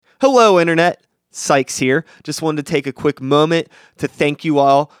Hello, Internet. Sykes here. Just wanted to take a quick moment to thank you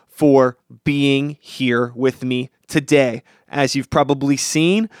all for being here with me today. As you've probably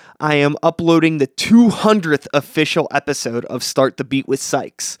seen, I am uploading the 200th official episode of Start the Beat with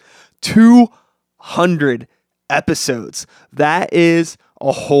Sykes. 200 episodes. That is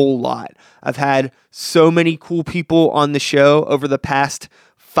a whole lot. I've had so many cool people on the show over the past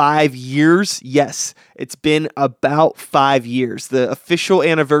 5 years. Yes, it's been about 5 years. The official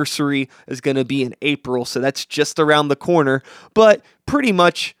anniversary is going to be in April, so that's just around the corner. But pretty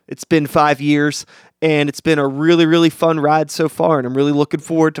much it's been 5 years, and it's been a really, really fun ride so far, and I'm really looking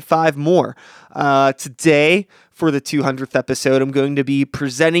forward to 5 more. Today, for the 200th episode, I'm going to be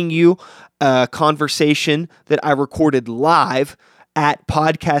presenting you a conversation that I recorded live at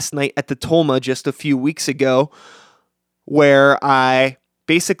Podcast Night at the Tolma just a few weeks ago, where I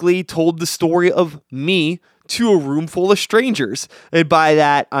basically told the story of me to a room full of strangers. And by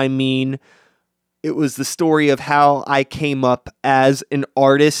that, I mean it was the story of how I came up as an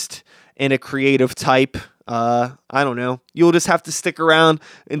artist and a creative type. I don't know. You'll just have to stick around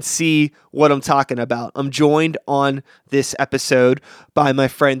and see what I'm talking about. I'm joined on this episode by my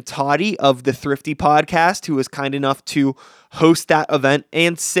friend Toddy of the Thrifty Podcast, who was kind enough to host that event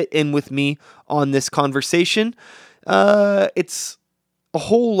and sit in with me on this conversation. It's a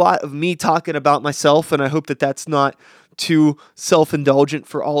whole lot of me talking about myself, and I hope that that's not too self-indulgent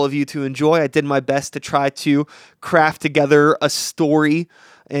for all of you to enjoy. I did my best to try to craft together a story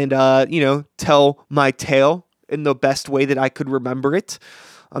and, tell my tale in the best way that I could remember it.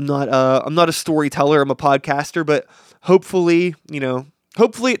 I'm not a storyteller. I'm a podcaster, but hopefully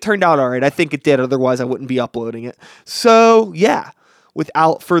it turned out all right. I think it did. Otherwise, I wouldn't be uploading it. So, yeah,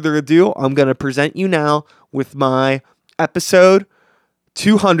 without further ado, I'm going to present you now with my episode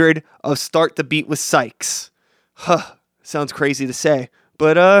 200 of Start the Beat with Sykes. Sounds crazy to say,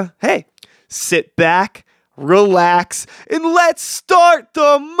 but hey, sit back, relax, and let's start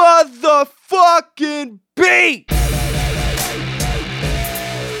the motherfucking beat!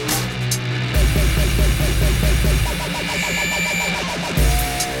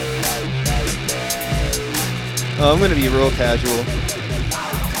 I'm gonna be real casual.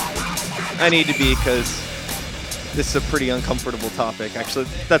 I need to be, because this is a pretty uncomfortable topic. Actually,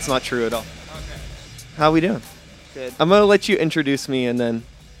 that's not true at all. Okay. How we doing? Good. I'm going to let you introduce me and then...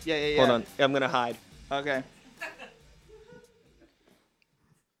 Yeah. Hold on. I'm going to hide. Okay.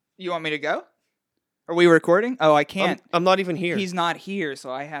 You want me to go? Are we recording? Oh, I can't. I'm not even here. He's not here, so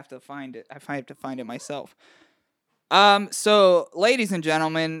I have to find it. I have to find it myself. So, ladies and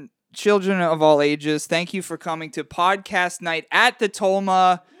gentlemen, children of all ages, thank you for coming to Podcast Night at the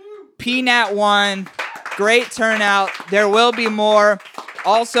Tolma. PNAT 1. Great turnout. There will be more.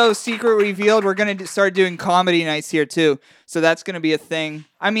 Also, secret revealed, we're going to start doing comedy nights here, too. So that's going to be a thing.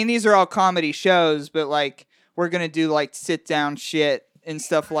 I mean, these are all comedy shows, but, we're going to do, sit-down shit and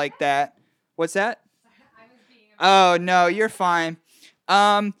stuff like that. What's that? Oh, no, you're fine.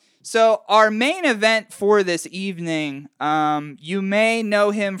 So our main event for this evening, you may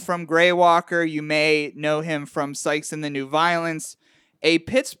know him from Greywalker. You may know him from Sykes and the New Violence. A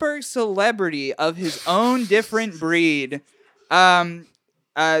Pittsburgh celebrity of his own different breed.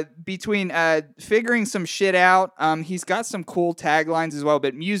 Between figuring some shit out, he's got some cool taglines as well,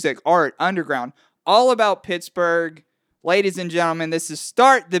 but music, art, underground, all about Pittsburgh. Ladies and gentlemen, this is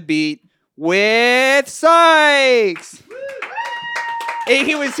Start the Beat with Sykes.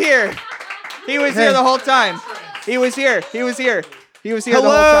 He was here. He was here the whole time. He was here the whole time.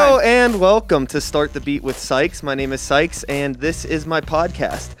 Hello and welcome to Start the Beat with Sykes. My name is Sykes and this is my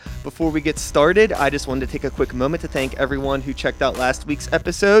podcast. Before we get started, I just wanted to take a quick moment to thank everyone who checked out last week's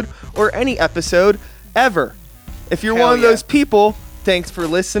episode or any episode ever. If you're one of those people, thanks for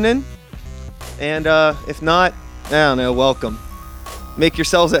listening. And if not, I don't know, welcome. Make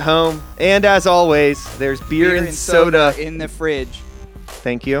yourselves at home. And as always, there's beer and soda in the fridge.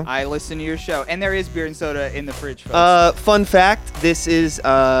 Thank you. I listen to your show. And there is beer and soda in the fridge, folks. Fun fact, this is,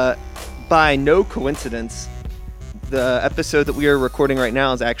 by no coincidence, the episode that we are recording right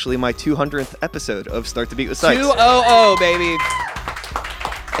now is actually my 200th episode of Start the Beat with Sykes. 200, baby.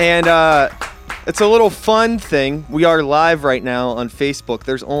 And it's a little fun thing. We are live right now on Facebook.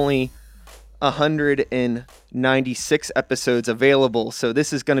 There's only 196 episodes available. So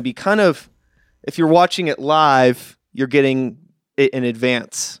this is going to be kind of, if you're watching it live, you're getting it in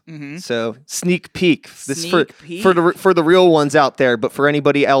advance. Mm-hmm. So sneak peek. This for the real ones out there, but for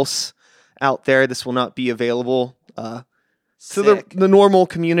anybody else out there, this will not be available to the normal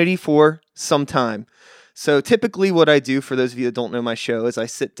community for some time. So typically what I do, for those of you that don't know my show, is I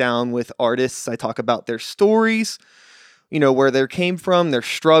sit down with artists. I talk about their stories. where they came from, their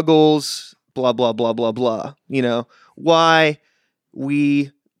struggles, blah, blah, blah, blah, blah. Why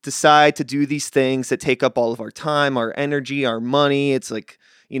we decide to do these things that take up all of our time, our energy, our money. It's like,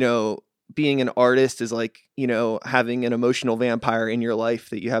 being an artist is like, having an emotional vampire in your life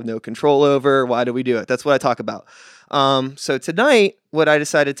that you have no control over. Why do we do it? That's what I talk about. So tonight, what I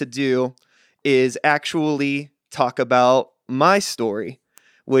decided to do is actually talk about my story,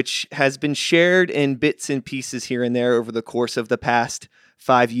 which has been shared in bits and pieces here and there over the course of the past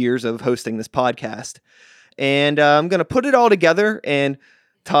 5 years of hosting this podcast. And I'm going to put it all together, and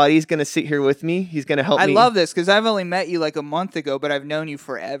Toddy's going to sit here with me. He's going to help me. I love this because I've only met you like a month ago, but I've known you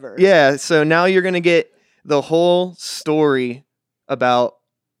forever. Yeah, so now you're going to get the whole story about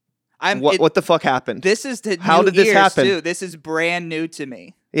what the fuck happened. This is the How did this happen? Too. This is brand new to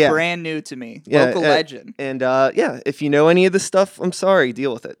me. Yeah. Brand new to me. Yeah, Local legend. And if you know any of this stuff, I'm sorry.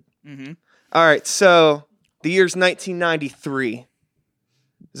 Deal with it. Mm-hmm. All right, so the year's 1993.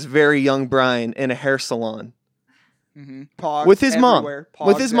 This is very young Brian in a hair salon. Mm-hmm. With his everywhere. mom.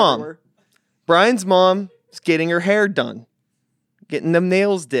 With his mom. Everywhere. Brian's mom is getting her hair done, getting them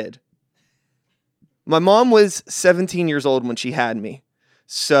nails did. My mom was 17 years old when she had me.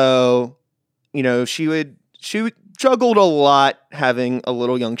 So, she struggled a lot having a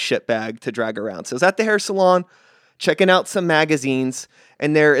little young shitbag to drag around. So I was at the hair salon, checking out some magazines,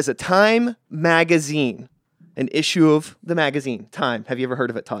 and there is a Time magazine, an issue of the magazine, Time. Have you ever heard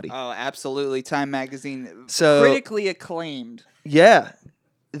of it, Toddy? Oh, absolutely. Time magazine. So, critically acclaimed. Yeah.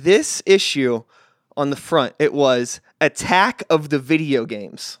 This issue on the front, it was Attack of the Video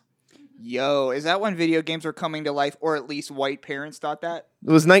Games. Yo, is that when video games were coming to life, or at least white parents thought that? It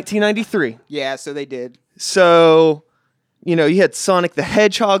was 1993. Yeah, so they did. So, you had Sonic the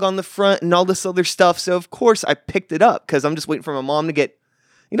Hedgehog on the front and all this other stuff. So, of course, I picked it up because I'm just waiting for my mom to get,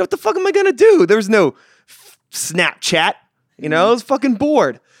 what the fuck am I going to do? There's no Snapchat. I was fucking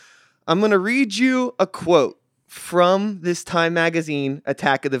bored. I'm going to read you a quote from this Time magazine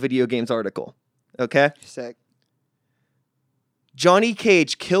Attack of the Video Games article. Okay? Sick. Johnny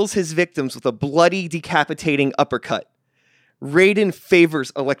Cage kills his victims with a bloody, decapitating uppercut. Raiden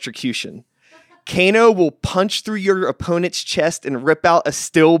favors electrocution. Kano will punch through your opponent's chest and rip out a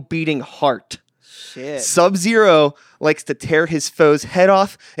still beating heart. Shit. Sub-Zero likes to tear his foe's head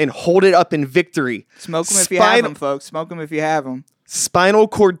off and hold it up in victory. Smoke them if you have them, folks. Smoke them if you have them. Spinal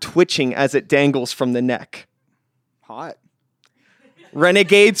cord twitching as it dangles from the neck. Hot.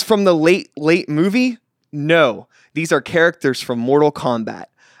 Renegades from the late movie? No. These are characters from Mortal Kombat,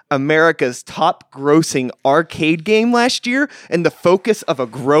 America's top grossing arcade game last year, and the focus of a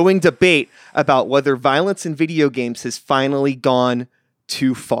growing debate about whether violence in video games has finally gone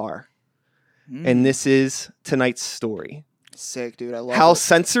too far. And this is tonight's story. Sick, dude. I love How it.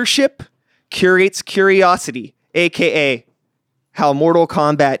 censorship curates curiosity, a.k.a. how Mortal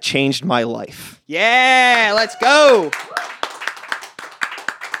Kombat changed my life. Yeah, let's go.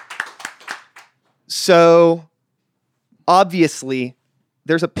 So, obviously,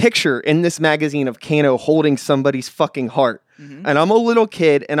 there's a picture in this magazine of Kano holding somebody's fucking heart. Mm-hmm. And I'm a little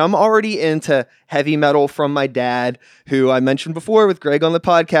kid, and I'm already into heavy metal from my dad, who I mentioned before with Greg on the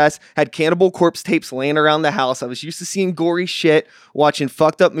podcast, had Cannibal Corpse tapes laying around the house. I was used to seeing gory shit, watching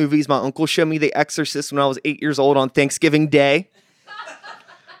fucked up movies. My uncle showed me The Exorcist when I was 8 years old on Thanksgiving Day.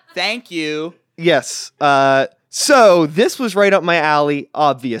 Thank you. Yes. So this was right up my alley,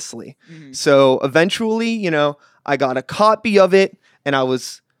 obviously. Mm-hmm. So eventually, I got a copy of it, and I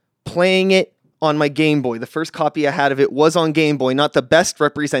was playing it on my Game Boy. The first copy I had of it was on Game Boy, not the best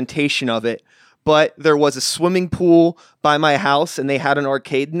representation of it, but there was a swimming pool by my house, and they had an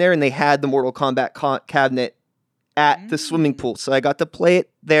arcade in there, and they had the Mortal Kombat cabinet at the swimming pool. So I got to play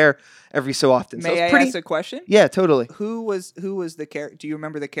it there every so often. May I ask a question? Yeah, totally. Who was the character? Do you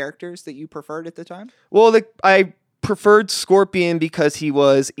remember the characters that you preferred at the time? Well, I preferred Scorpion because he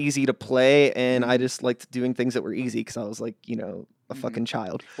was easy to play, and I just liked doing things that were easy because I was like, a fucking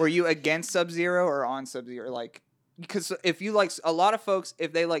child. Were you against Sub-Zero or on Sub-Zero? Because if you like, a lot of folks,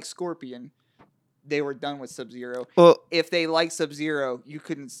 if they like Scorpion, they were done with Sub-Zero. Well, if they like Sub-Zero, you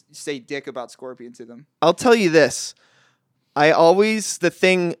couldn't say dick about Scorpion to them. I'll tell you this. The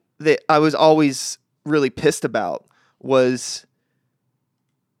thing that I was always really pissed about was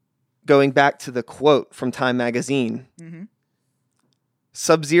going back to the quote from Time magazine. Mm-hmm.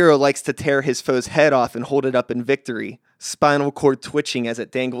 Sub-Zero likes to tear his foe's head off and hold it up in victory, spinal cord twitching as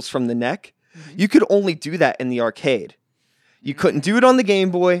it dangles from the neck. Mm-hmm. You could only do that in the arcade. You couldn't do it on the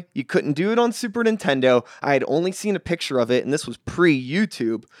Game Boy. You couldn't do it on Super Nintendo. I had only seen a picture of it, and this was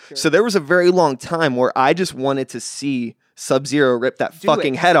pre-YouTube. Sure. So there was a very long time where I just wanted to see Sub-Zero rip that Do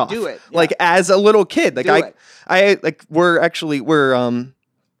fucking it. head off. Do it. Yeah. Like as a little kid. Like Do it.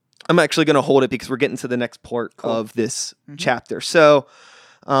 I'm actually going to hold it because we're getting to the next part Cool. of this chapter. So,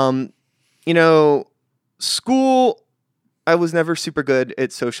 you know, school, I was never super good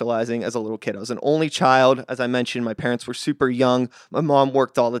at socializing as a little kid. I was an only child. As I mentioned, my parents were super young. My mom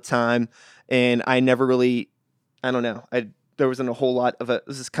worked all the time, and I never really, I don't know. There wasn't a whole lot of it.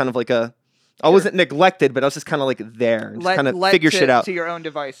 This is kind of like I wasn't neglected, but I was just kind of like there and just kind of figure shit out. To your own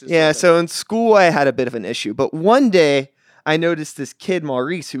devices. Yeah, so in school I had a bit of an issue. But one day I noticed this kid,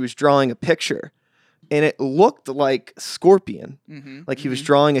 Maurice, who was drawing a picture. And it looked like Scorpion. Like he was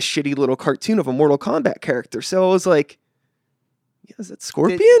drawing a shitty little cartoon of a Mortal Kombat character. So I was like, yeah, is that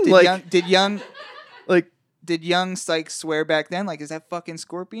Scorpion? Did young Sykes swear back then? Like, is that fucking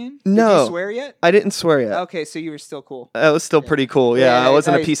Scorpion? No. Did you swear yet? I didn't swear yet. Okay, so you were still cool. I was still pretty cool. Yeah, I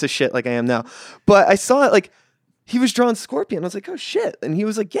wasn't a piece of shit like I am now. But I saw it, like, he was drawing Scorpion. I was like, oh shit. And he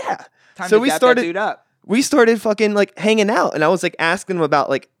was like, yeah. Time so to we dap started that dude up. We started fucking like hanging out. And I was like asking him about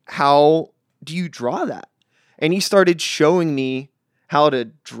like, how do you draw that? And he started showing me how to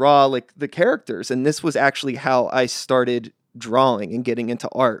draw like the characters. And this was actually how I started drawing and getting into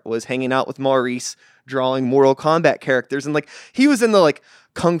art, was hanging out with Maurice, drawing Mortal Kombat characters. And like he was in the like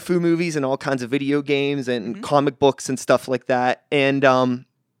kung fu movies and all kinds of video games and comic books and stuff like that. And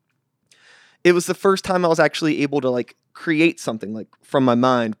it was the first time I was actually able to like create something like from my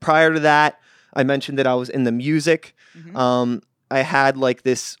mind. Prior to that, I mentioned that I was in the music. I had like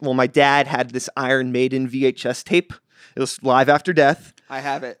this, well, my dad had this Iron Maiden VHS tape. It was Live After Death. I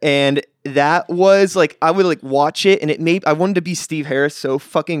have it. And that was like, I would like watch it, and I wanted to be Steve Harris so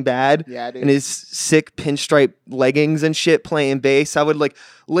fucking bad. Yeah, dude. In his sick pinstripe leggings and shit, playing bass. I would like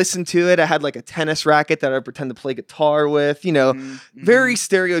listen to it. I had like a tennis racket that I would pretend to play guitar with, you know, very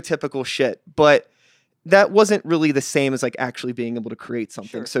stereotypical shit. But that wasn't really the same as like actually being able to create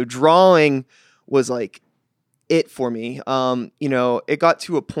something. Sure. So drawing was like it for me. You know, it got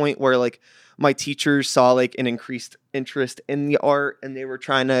to a point where like my teachers saw like an increased interest in the art, and they were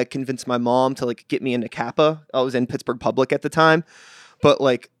trying to convince my mom to like get me into Kappa. I was in Pittsburgh Public at the time, but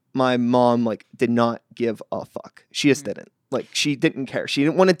like my mom like did not give a fuck. She just didn't. Like she didn't care. She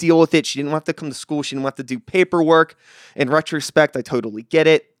didn't want to deal with it. She didn't have to come to school. She didn't have to do paperwork. In retrospect, I totally get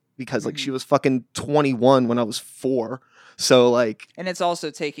it, because like she was fucking 21 when I was 4. So like, and it's also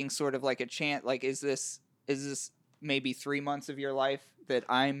taking sort of like a chance. Like, is this maybe 3 months of your life that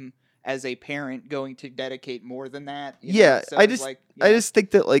I'm, as a parent, going to dedicate more than that? Yeah, so I just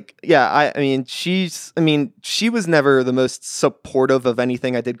think that like, yeah, I mean, she was never the most supportive of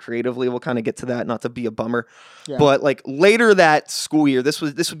anything I did creatively. We'll kind of get to that, not to be a bummer. Yeah. But like later that school year, this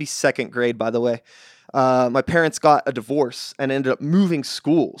would be 2nd grade, by the way. My parents got a divorce and ended up moving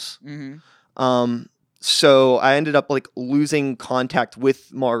schools. So I ended up like losing contact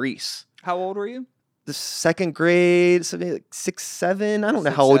with Maurice. How old were you? The 2nd grade, something like 6, 7. I don't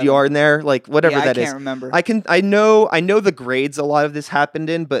know 6, how old 7. you are in there, like whatever that is. I can't remember. I know the grades a lot of this happened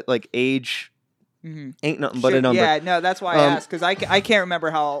in, but like age ain't nothing but a number. Yeah, no, that's why I asked, because I can't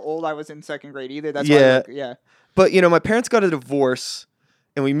remember how old I was in 2nd grade either. That's why. But you know, my parents got a divorce,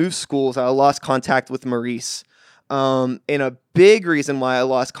 and we moved schools. I lost contact with Maurice. And a big reason why I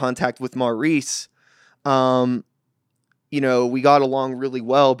lost contact with Maurice, you know, we got along really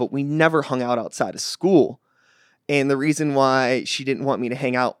well, but we never hung out outside of school. And the reason why she didn't want me to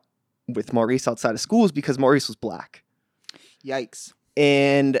hang out with Maurice outside of school is because Maurice was black. Yikes.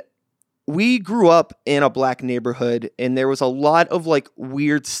 And we grew up in a black neighborhood, and there was a lot of like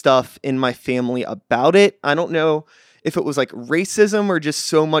weird stuff in my family about it. I don't know if it was like racism or just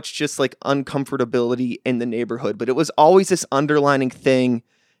so much just like uncomfortability in the neighborhood, but it was always this underlining thing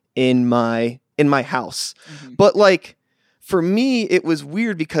in my house. But like, for me, it was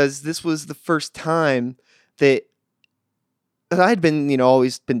weird because this was the first time that I'd been, you know,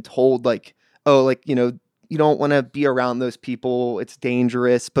 always been told like, oh, like, you know, you don't want to be around those people. It's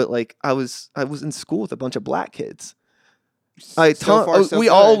dangerous. But like, I was in school with a bunch of black kids. We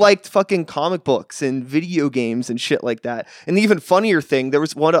all liked fucking comic books and video games and shit like that. And the even funnier thing, there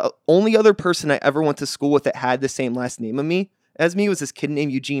was only other person I ever went to school with that had the same last name as me was this kid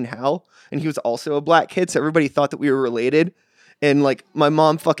named Eugene Howe, and he was also a black kid, so everybody thought that we were related, and like my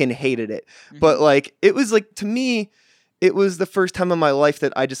mom fucking hated it. But like, it was like, to me, it was the first time in my life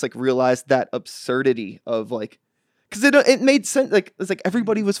that I just like realized that absurdity of like, because it made sense. Like, it's like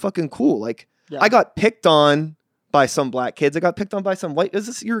everybody was fucking cool. Like, I got picked on by some black kids. I got picked on by some white.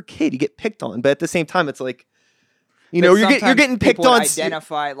 You're a kid, you get picked on, but at the same time, it's like, you know, you're getting picked on.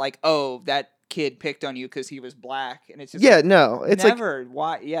 Identify like, oh, that kid picked on you because he was black, and it's just Yeah, like, no, it's like never.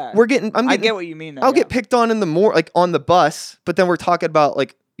 Why? Yeah, I I get what you mean. Though, I'll yeah. get picked on in the like on the bus, but then we're talking about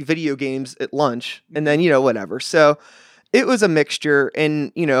like video games at lunch, and then whatever. So it was a mixture,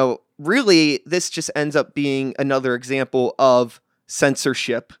 and really this just ends up being another example of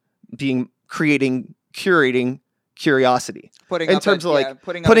censorship curating curiosity putting in up terms of like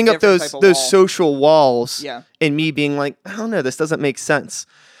putting up a different type of those wall. social walls, Yeah. and me being like, I don't know, this doesn't make sense.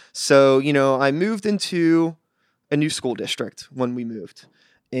 So I moved into a new school district when we moved,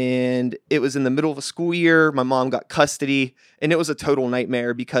 and it was in the middle of a school year. My mom got custody, and it was a total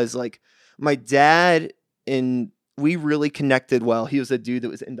nightmare because like my dad and we really connected well. He was a dude that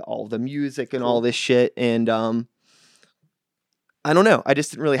was into all the music and all this shit, and I don't know. I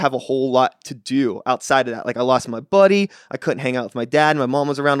just didn't really have a whole lot to do outside of that. Like I lost my buddy. I couldn't hang out with my dad. My mom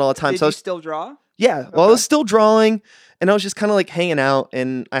was around all the time. Did so I you was, still draw? yeah. Well, I was still drawing, and I was just kind of like hanging out,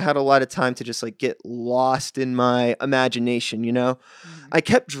 and I had a lot of time to just like get lost in my imagination. I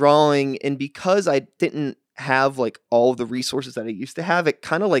kept drawing, and because I didn't have like all of the resources that I used to have, it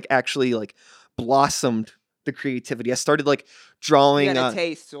kind of like actually like blossomed the creativity. I started like drawing. You had a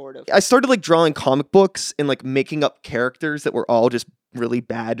taste, sort of. I started like drawing comic books and like making up characters that were all just really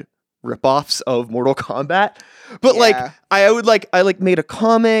bad ripoffs of Mortal Kombat. But like I made a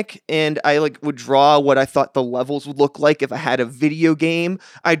comic, and I like would draw what I thought the levels would look like if I had a video game.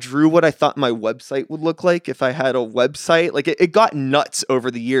 I drew what I thought my website would look like if I had a website. Like it got nuts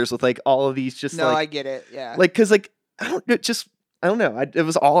over the years with like all of these just I get it. Yeah. like cuz like I don't know. It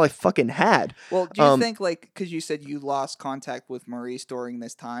was all I fucking had. Well, do you think, like, because you said you lost contact with Maurice during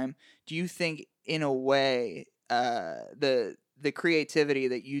this time, do you think, in a way, the creativity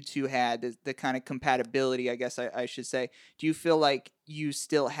that you two had, the kind of compatibility, I guess I should say, do you feel like you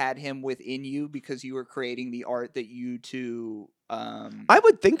still had him within you because you were creating the art that you two... I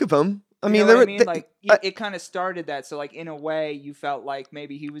would think of him. I mean, it kind of started that. So, like, in a way, you felt like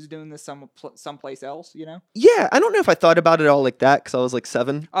maybe he was doing this someplace else, Yeah, I don't know if I thought about it all like that because I was like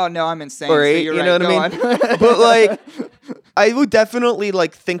 7. Oh no, I'm insane. Or 8, so you're you right. know what I Go mean? on. But like, I would definitely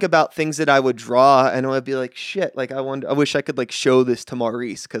like think about things that I would draw, and I'd be like, shit, like I wish I could like show this to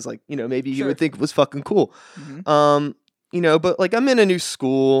Maurice because like maybe he would think it was fucking cool. Mm-hmm. But like I'm in a new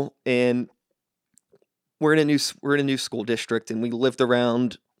school, and we're in a new school district, and we lived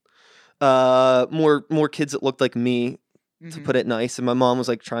around more kids that looked like me, to put it nice. And my mom was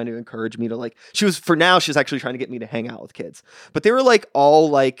like trying to encourage me to like, she's actually trying to get me to hang out with kids, but they were like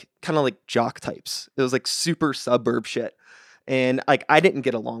all like kind of like jock types. It was like super suburb shit, and like I didn't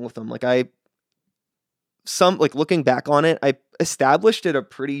get along with them. Like looking back on it, I established at a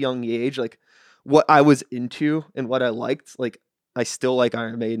pretty young age like what I was into and what I liked. Like I still like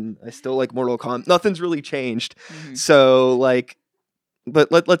Iron Maiden, I still like Mortal Kombat. Nothing's really changed. So like,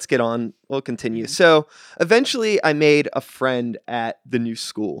 but let's get on. We'll continue. So eventually I made a friend at the new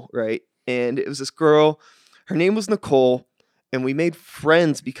school, right? And it was this girl. Her name was Nicole. And we made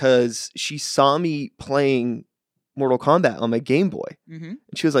friends because she saw me playing Mortal Kombat on my Game Boy. And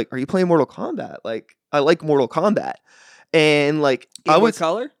she was like, are you playing Mortal Kombat? Like, I like Mortal Kombat. And like, Game Boy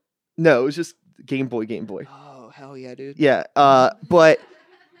Color? No, it was just Game Boy. Oh, hell yeah, dude. Yeah. But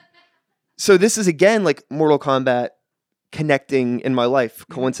so this is again like Mortal Kombat connecting in my life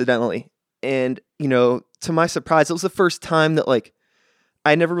coincidentally, and to my surprise, it was the first time that like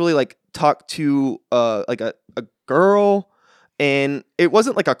I never really like talked to like a girl, and it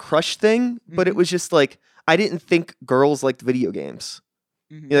wasn't like a crush thing, but it was just like I didn't think girls liked video games.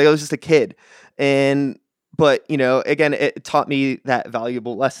 I was just a kid, but again, it taught me that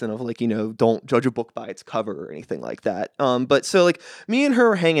valuable lesson of like don't judge a book by its cover or anything like that. But so like me and her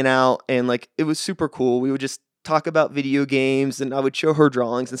were hanging out, and like it was super cool. We would just talk about video games, and I would show her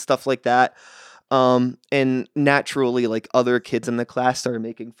drawings and stuff like that. And naturally, like other kids in the class started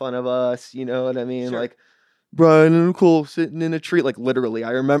making fun of us. You know what I mean? Sure. Like Brian and Nicole sitting in a tree. Like literally,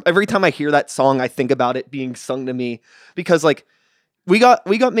 I remember every time I hear that song, I think about it being sung to me because like we got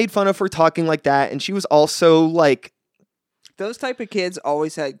made fun of for talking like that, and she was also like those type of kids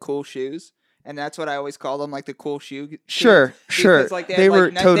always had cool shoes. And that's what I always call them, like the cool shoe. Sure. Like they were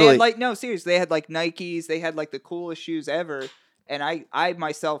totally. They had like no, seriously, they had like Nikes. They had like the coolest shoes ever. And I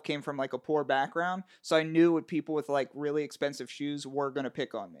myself came from like a poor background, so I knew what people with like really expensive shoes were gonna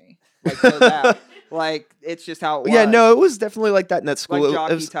pick on me. Like so that, like it's just how it was. Yeah, no, it was definitely like that in that school. Like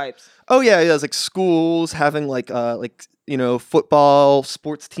jockey it was, types. Oh yeah, it was like schools having like football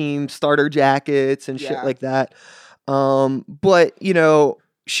sports team starter jackets and shit like that. But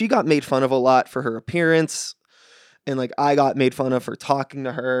she got made fun of a lot for her appearance, and like I got made fun of for talking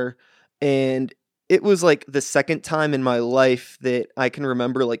to her, and it was like the second time in my life that I can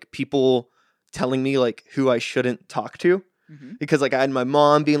remember like people telling me like who I shouldn't talk to, Mhm. because like I had my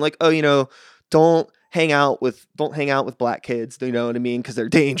mom being like, oh, you know, don't hang out with black kids, you know what I mean, because they're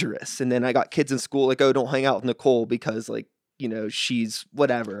dangerous. And then I got kids in school like, oh, don't hang out with Nicole because like, you know, she's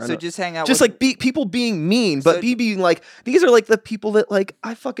whatever. I So don't- just hang out just with like people being mean, but So- me being like, these are like the people that like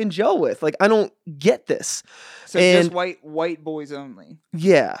I fucking gel with. Like I don't get this. so just and- white boys only.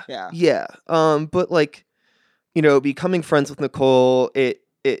 Yeah. Yeah. Yeah. But like, you know, becoming friends with Nicole, it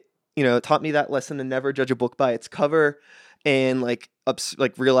you know, taught me that lesson to never judge a book by its cover, and like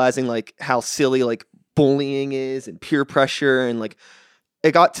like realizing like how silly like bullying is and peer pressure, and like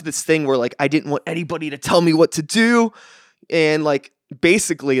it got to this thing where like I didn't want anybody to tell me what to do, and like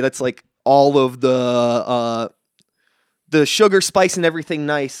basically that's like all of the sugar, spice, and everything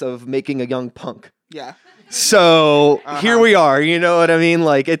nice of making a young punk. Yeah. So here Uh-huh. we are, you know what I mean?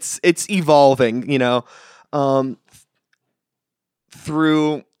 Like it's evolving, you know,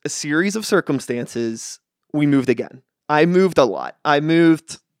 through a series of circumstances, we moved again. I moved a lot. I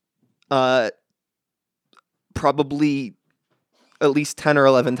moved, probably at least 10 or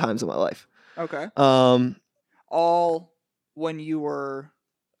 11 times in my life. Okay. Um, All when you were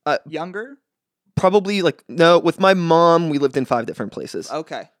younger? probably like, no, with my mom, we lived in 5 different places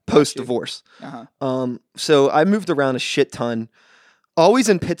Okay. post divorce. Uh-huh. So I moved around a shit ton. Always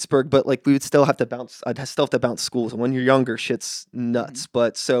in Pittsburgh, but like we would still have to bounce. I'd still have to bounce schools. And when you're younger, shit's nuts.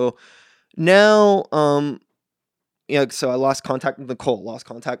 But so now, yeah. So I lost contact with Nicole, lost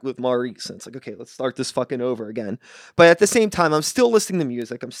contact with Maurice, and it's like, okay, let's start this fucking over again. But at the same time, I'm still listening to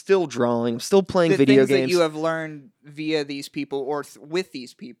music. I'm still drawing. I'm still playing The video things games. that you have learned via these people or with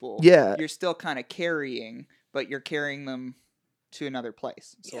these people, Yeah. you're still kind of carrying, but you're carrying them to another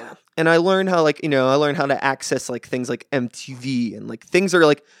place. Sort of. And I learned how, like, you know, I learned how to access like things like MTV, and like things are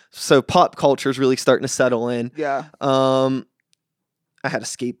like, so pop culture is really starting to settle in. Yeah. I had a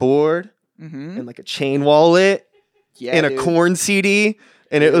skateboard Mm-hmm. and like a chain wallet. Yeah. And a dude. Korn CD,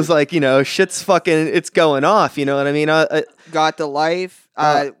 and it was like, you know, shit's fucking, it's going off, you know what I mean? Got the life.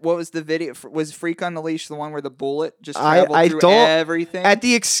 What was the video? Was Freak on the Leash the one where the bullet just I traveled through don't- everything? at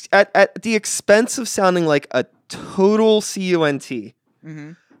the at the expense of sounding like a total cunt,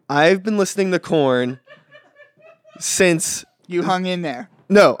 Mm-hmm. I've been listening to Korn since You hung in there.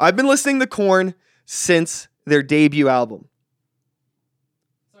 no, I've been listening to Korn since their debut album.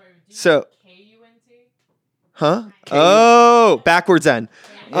 Sorry, do you So, K-U-N-T? huh? Oh, backwards N.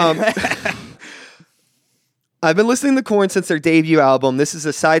 I've been listening to Korn since their debut album. This is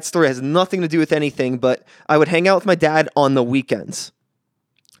a side story, it has nothing to do with anything, but I would hang out with my dad on the weekends.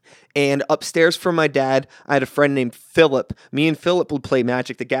 And upstairs from my dad, I had a friend named Philip. Me and Philip would play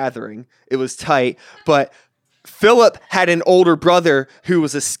Magic the Gathering. It was tight, but Philip had an older brother who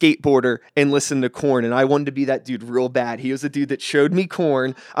was a skateboarder and listened to Korn, and I wanted to be that dude real bad. He was the dude that showed me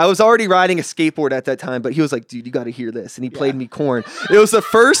Korn. I was already riding a skateboard at that time, but he was like, dude, you got to hear this. And he played me Korn. It was the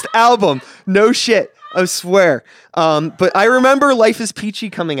first album. No shit. I swear. But I remember Life is Peachy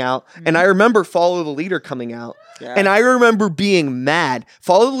coming out, and I remember Follow the Leader coming out. Yeah. And I remember being mad.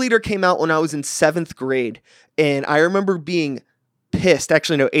 Follow the Leader came out when I was in 7th grade, and I remember being pissed.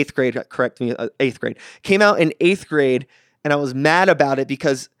 Actually, no, 8th grade. Correct me. 8th grade came out in 8th grade, and I was mad about it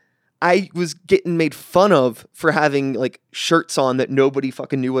because I was getting made fun of for having like shirts on that nobody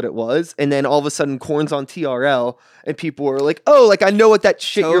fucking knew what it was. And then all of a sudden, Korn's on TRL, and people were like, "Oh, like I know what that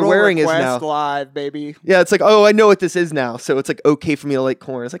shit Total you're wearing is Request now." Live, baby. Yeah, it's like, "Oh, I know what this is now." So it's like okay for me to like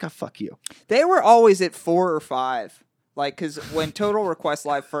Korn. It's like, "Oh, fuck you." They were always at 4 or 5. Like, because when Total Request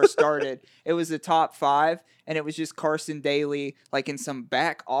Live first started, it was the top 5, and it was just Carson Daly, like in some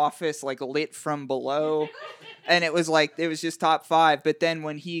back office, like lit from below. And it was like, it was just top 5. But then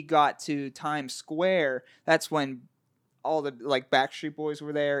when he got to Times Square, that's when all the like Backstreet Boys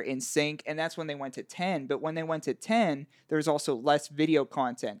were there in sync, and that's when they went to 10. But when they went to 10, there was also less video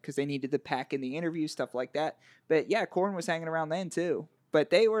content because they needed to pack in the interview, stuff like that. But yeah, Korn was hanging around then too. But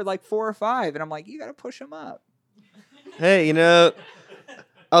they were like 4 or 5, and I'm like, you got to push them up. Hey, you know,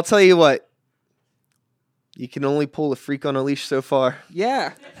 I'll tell you what. You can only pull a freak on a leash so far.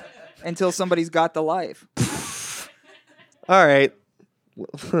 Yeah. Until somebody's got the life. All right.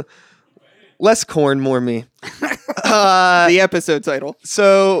 Less Korn, more me. The episode title.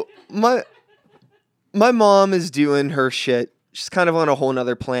 So my mom is doing her shit. She's kind of on a whole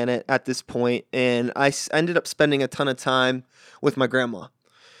nother planet at this point, and I ended up spending a ton of time with my grandma.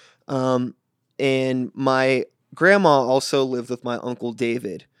 And my grandma also lived with my uncle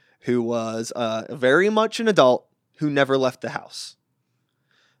David, who was very much an adult who never left the house.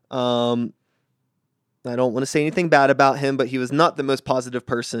 I don't want to say anything bad about him, but he was not the most positive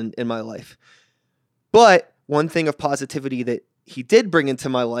person in my life. But one thing of positivity that he did bring into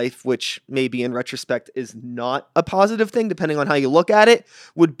my life, which maybe in retrospect is not a positive thing, depending on how you look at it,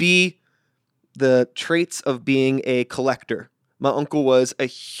 would be the traits of being a collector. My uncle was a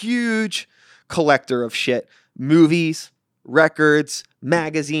huge collector of shit. Movies, records,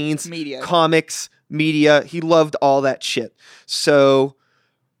 magazines, Media. comics, media. He loved all that shit. So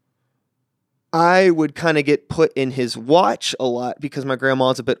I would kind of get put in his watch a lot because my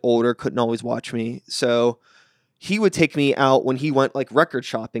grandma's a bit older, couldn't always watch me. So he would take me out when he went like record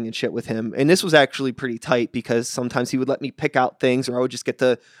shopping and shit with him. And this was actually pretty tight because sometimes he would let me pick out things or I would just get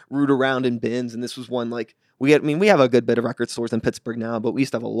to root around in bins. And this was one like we have a good bit of record stores in Pittsburgh now, but we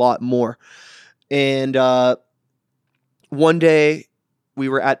used to have a lot more. And one day we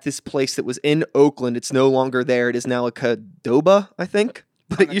were at this place that was in Oakland. It's no longer there. It is now a Cadoba, I think.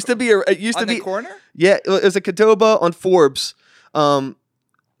 But it used to be on the corner? Yeah, it was a Cadoba on Forbes.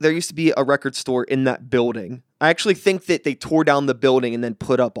 There used to be a record store in that building. I actually think that they tore down the building and then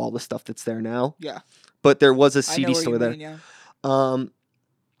put up all the stuff that's there now. Yeah. But there was a I know CD what store you there. mean, yeah.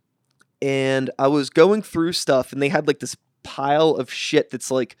 And I was going through stuff and they had like this pile of shit that's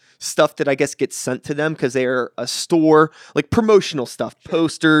like stuff that I guess gets sent to them because they're a store, like promotional stuff,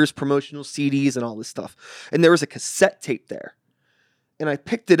 posters, promotional CDs and all this stuff. And there was a cassette tape there. And I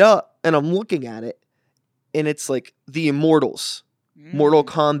picked it up and I'm looking at it and it's like The Immortals. Mortal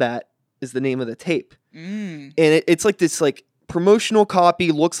Kombat is the name of the tape. And it's like this like promotional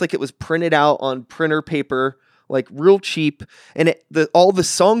copy, looks like it was printed out on printer paper, like real cheap. And all the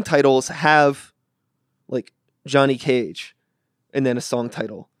song titles have like Johnny Cage and then a song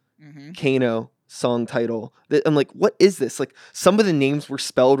title. Kano, song title. I'm like, what is this? Like some of the names were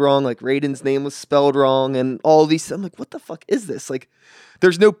spelled wrong, like Raiden's name was spelled wrong and all these. I'm like, what the fuck is this? Like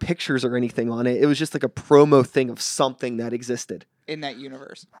there's no pictures or anything on it. It was just like a promo thing of something that existed in that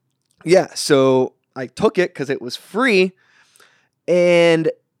universe. Yeah, so I took it because it was free,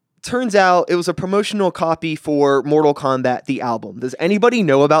 and turns out it was a promotional copy for Mortal Kombat, the album. Does anybody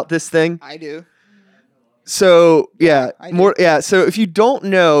know about this thing? I do. So, yeah, I do. so if you don't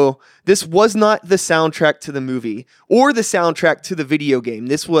know, this was not the soundtrack to the movie or the soundtrack to the video game.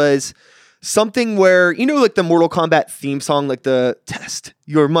 This was something where, you know, like the Mortal Kombat theme song, like the test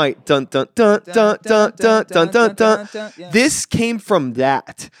your might, dun dun dun dun dun dun dun dun dun. This came from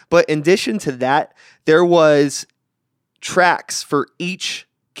that. But in addition to that, there was tracks for each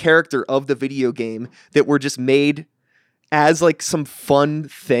character of the video game that were just made as like some fun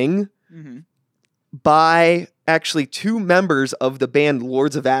thing by actually two members of the band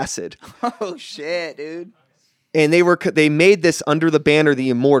Lords of Acid. Oh shit, dude. And they made this under the banner The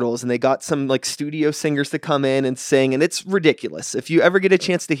Immortals, and they got some like studio singers to come in and sing, and it's ridiculous. If you ever get a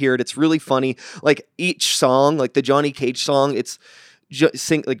chance to hear it, it's really funny. Like each song, like the Johnny Cage song, it's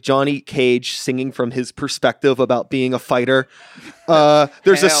like Johnny Cage singing from his perspective about being a fighter.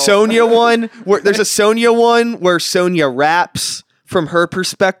 There's a Sonya one where Sonya raps from her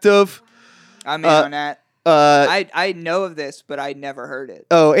perspective. I'm in on that. I know of this, but I never heard it.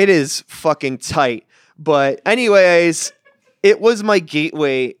 Oh, it is fucking tight. But anyways, it was my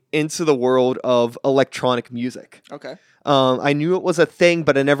gateway into the world of electronic music. Okay. I knew it was a thing,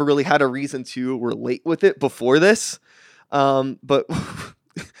 but I never really had a reason to relate with it before this. But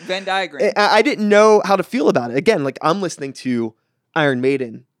Venn diagram. I didn't know how to feel about it. Again, like I'm listening to Iron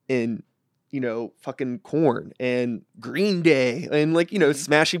Maiden and, you know, fucking Korn and Green Day and like, you know,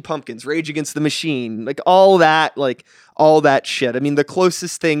 Smashing Pumpkins, Rage Against the Machine, like all that shit. I mean, the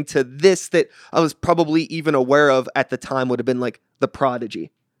closest thing to this that I was probably even aware of at the time would have been like The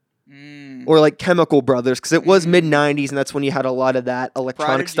Prodigy. Or like Chemical Brothers, because it was mid-90s, and that's when you had a lot of that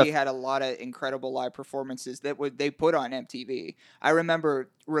electronic stuff. Prodigy had a lot of incredible live performances that they put on MTV. I remember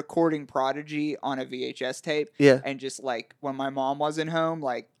recording Prodigy on a VHS tape, and just like when my mom wasn't home,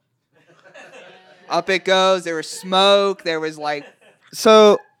 like up it goes. There was smoke. There was like,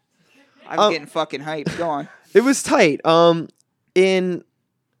 so I'm getting fucking hyped. Go on. It was tight. In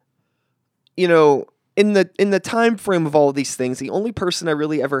the time frame of all of these things, the only person I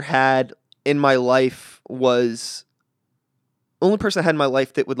really ever had in my life that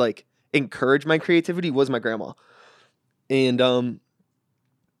would like encourage my creativity was my grandma. And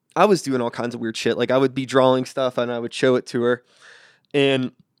I was doing all kinds of weird shit. Like I would be drawing stuff and I would show it to her.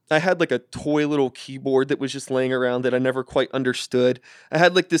 And I had like a toy little keyboard that was just laying around that I never quite understood. I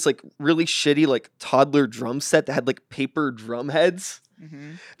had like this like really shitty like toddler drum set that had like paper drum heads.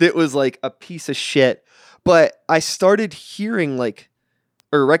 That was like a piece of shit. But I started hearing like,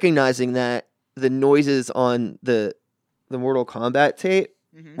 or recognizing that the noises on the Mortal Kombat tape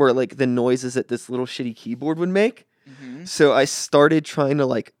were like the noises that this little shitty keyboard would make. So I started trying to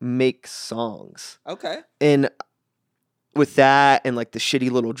like make songs. Okay. And with that and like the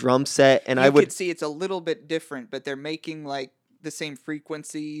shitty little drum set, and You I would could see it's a little bit different, but they're making like the same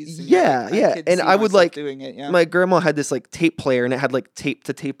frequencies. And Yeah, yeah. could And see I would, myself like, doing it. Yeah. my grandma had this like tape player, and it had like tape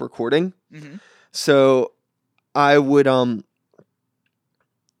to tape recording. hmm So I would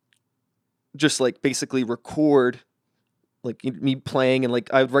just like basically record like me playing, and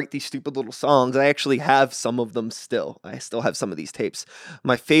like I would write these stupid little songs. I actually have some of them still. I still have some of these tapes.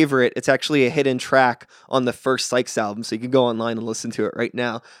 My favorite, it's actually a hidden track on the first Sykes album, so you can go online and listen to it right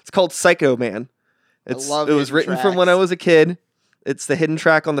now. It's called Psycho Man. It love was hidden written from when I tracks. was a kid. It's the hidden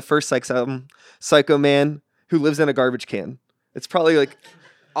track on the first Sykes album, Psycho Man who lives in a garbage can. It's probably like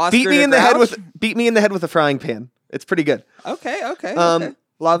Oscar beat me the in the head Grouch? with a frying pan. It's pretty good. Okay. Um,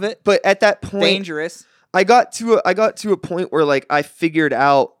 Love it. But at that point, Dangerous. I got to a point where like I figured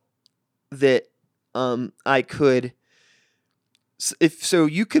out that I could so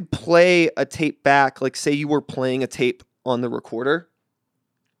you could play a tape back, like say you were playing a tape on the recorder.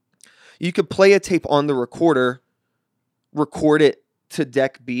 You could play a tape on the recorder, record it to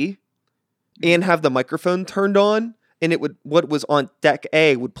deck B, and have the microphone turned on, and what was on deck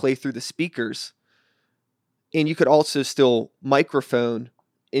A would play through the speakers. And you could also still microphone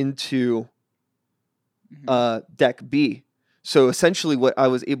into deck B. So essentially what I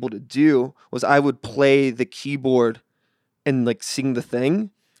was able to do was I would play the keyboard and like sing the thing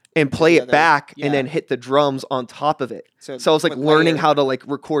and play it Together, back yeah. and then hit the drums on top of it. So, So I was like with learning layer. how to like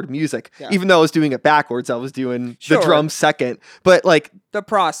record music. Yeah. Even though I was doing it backwards, I was doing Sure. the drums second. But like, The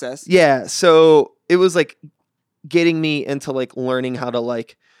process. yeah, so it was like getting me into like learning how to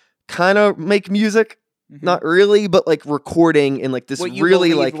like kind of make music. Mhm. Not really, but like recording in like this What you really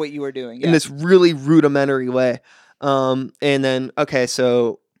believed like what you were doing. in Yeah. this really rudimentary way. And then, okay,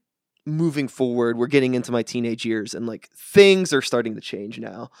 so moving forward, we're getting into my teenage years, and like things are starting to change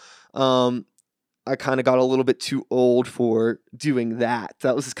now. I kind of got a little bit too old for doing that.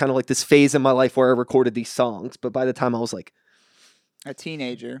 That was kind of like this phase in my life where I recorded these songs. But by the time I was like, A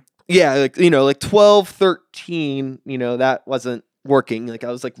teenager. yeah, like, like 12, 13, that wasn't working. Like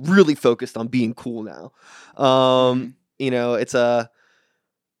I was like really focused on being cool now. Mhm. It's a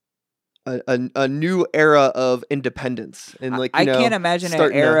new era of independence, and like I can't imagine an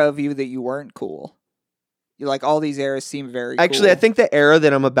starting to- era of you that you weren't cool. You like all these eras seem very Actually, I cool. think the era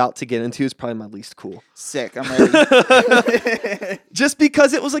that I'm about to get into is probably my least cool. Sick. I'm ready. Just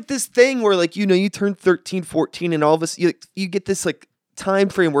because it was like this thing where like, you turn 13, 14, and all of us, you get this like time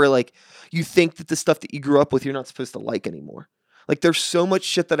frame where like you think that the stuff that you grew up with, you're not supposed to like anymore. Like there's so much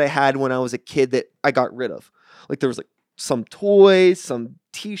shit that I had when I was a kid that I got rid of. Like there was like some toys, some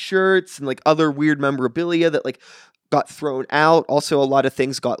t-shirts, and like other weird memorabilia that like got thrown out. Also, a lot of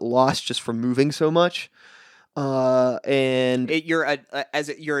things got lost just from moving so much. And You're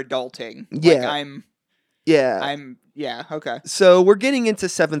adulting. Yeah. Yeah. Okay. So we're getting into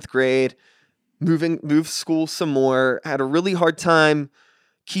 7th grade, moved school some more, had a really hard time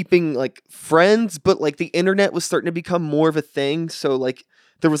keeping like friends, but like the internet was starting to become more of a thing. So like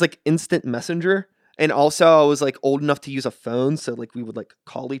there was like instant messenger. And also I was like old enough to use a phone. So like we would like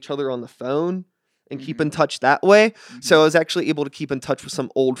call each other on the phone and keep in touch that way. Mhm. So I was actually able to keep in touch with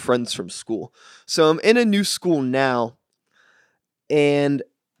some old friends from school. So I'm in a new school now. And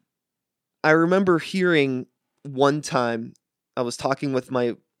I remember hearing one time I was talking with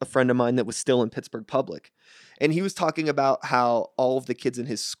a friend of mine that was still in Pittsburgh Public. And he was talking about how all of the kids in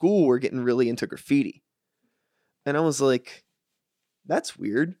his school were getting really into graffiti. And I was like, that's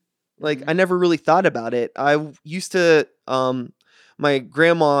weird. Like, Mhm. I never really thought about it. I used to, my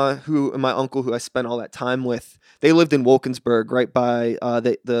grandma and my uncle who I spent all that time with, they lived in Wilkinsburg, right by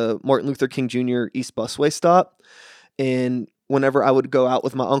the Martin Luther King Jr. East Busway stop. And whenever I would go out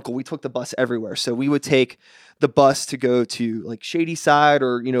with my uncle, we took the bus everywhere. So we would take the bus to go to like Shady Side,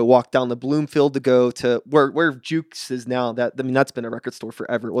 or walk down the Bloomfield to go to where Jukes is now. That's been a record store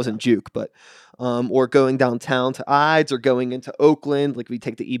forever. It wasn't Juke, but or going downtown to Ides, or going into Oakland. Like we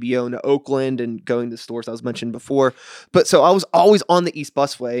take the EBO into Oakland and going to stores I was mentioned before. But so I was always on the East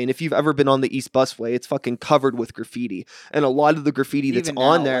Busway, and if you've ever been on the East Busway, it's fucking covered with graffiti, and a lot of the graffiti that's Even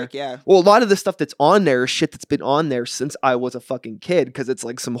on now, there. like, yeah. Well, a lot of the stuff that's on there is shit that's been on there since I was a fucking kid, because it's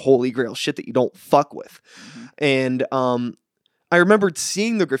like some holy grail shit that you don't fuck with. Mhm. And I remembered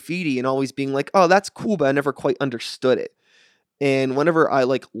seeing the graffiti and always being like, oh, that's cool, but I never quite understood it. And whenever I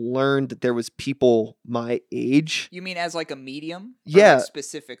like learned that there was people my age, You mean as like a medium? Or, Yeah. like,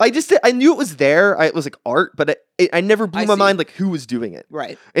 specifically. I knew it was there. It was like art, but I never blew I my see. mind like who was doing it.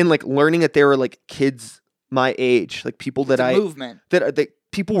 Right. And like learning that there were like kids my age, like people It's that a movement. that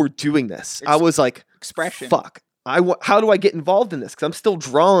people were doing this. I was like, Expression. fuck, how do I get involved in this? Because I'm still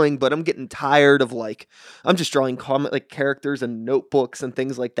drawing, but I'm getting tired of like, I'm just drawing comic like characters and notebooks and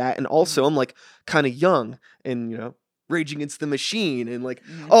things like that. And also I'm like kind of young and, Rage Against the Machine and like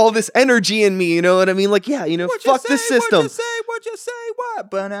all this energy in me, you know what I mean? Like, yeah, fuck this system. What you say? What?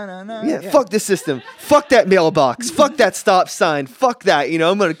 Ba-na-na-na. Yeah, fuck this system. Fuck that mailbox. Fuck that stop sign. Fuck that.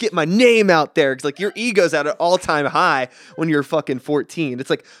 I'm going to get my name out there. It's like your ego's at an all-time high when you're fucking 14. It's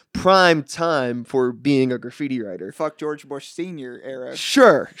like prime time for being a graffiti writer. Fuck George Bush Sr. era.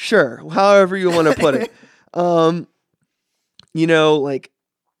 Sure. However you want to put it. Like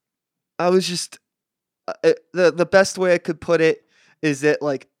I was just the best way I could put it is that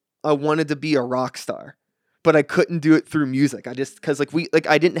like I wanted to be a rock star, but I couldn't do it through music. Cause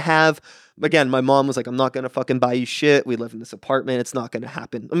I didn't have, again, my mom was like, I'm not going to fucking buy you shit. We live in this apartment. It's not going to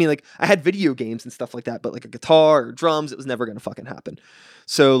happen. I mean, like I had video games and stuff like that, but like a guitar or drums, it was never going to fucking happen.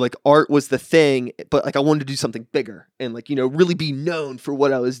 So like art was the thing, but like I wanted to do something bigger and like, really be known for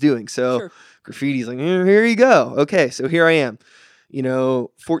what I was doing. So graffiti's like, here you go. Okay. So here I am,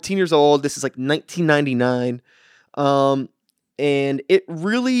 14 years old. This is like 1999. And it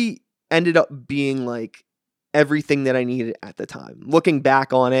really ended up being like everything that I needed at the time. Looking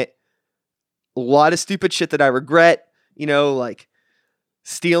back on it, a lot of stupid shit that I regret, like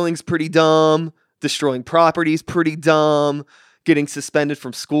stealing's pretty dumb, destroying property's pretty dumb, getting suspended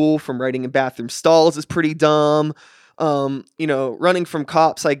from school from writing in bathroom stalls is pretty dumb. Running from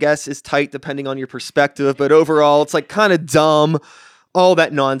cops, I guess, is tight depending on your perspective, but overall it's like kind of dumb, all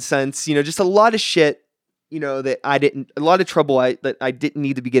that nonsense, just a lot of shit. That a lot of trouble that I didn't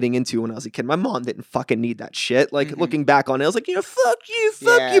need to be getting into when I was a kid. My mom didn't fucking need that shit. Like looking back on it, I was like, fuck you.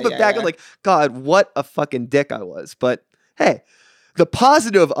 But back I'm like, God, what a fucking dick I was. But hey, the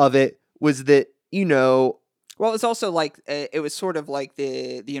positive of it was that, well, it's also like it was sort of like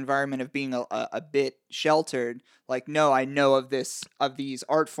the environment of being a bit sheltered. Like, no, I know of these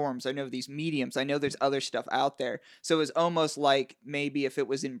art forms. I know of these mediums. I know there's other stuff out there. So it was almost like maybe if it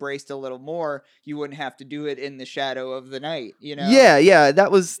was embraced a little more, you wouldn't have to do it in the shadow of the night. Yeah.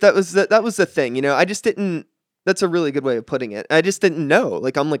 That was the thing. I just didn't. That's a really good way of putting it. I just didn't know.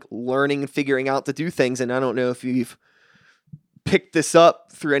 Like I'm like learning and figuring out to do things, and I don't know if you've picked this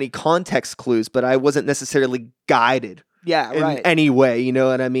up through any context clues, but I wasn't necessarily guided in any way, you know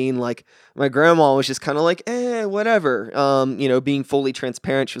what I mean? Like my grandma was just kind of like, whatever. Being fully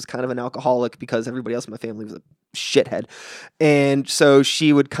transparent, she was kind of an alcoholic because everybody else in my family was a shithead. And so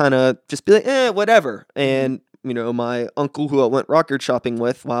she would kind of just be like, whatever. And my uncle who I went record shopping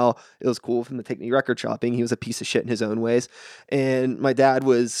with, while it was cool for him to take me record shopping, he was a piece of shit in his own ways. And my dad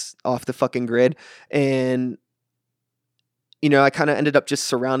was off the fucking grid. And I kind of ended up just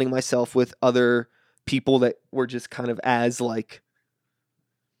surrounding myself with other people that were just kind of as like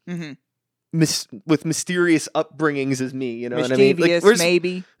with mysterious upbringings as me, you know what I mean? Like,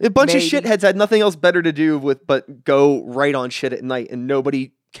 maybe a bunch of shitheads had nothing else better to do with but go right on shit at night, and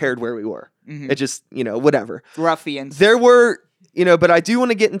nobody cared where we were. It just, whatever. Ruffians. There were, but I do want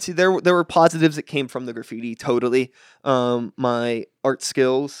to get into there were positives that came from the graffiti. Totally. My art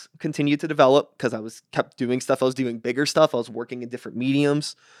skills continued to develop because I kept doing stuff. I was doing bigger stuff. I was working in different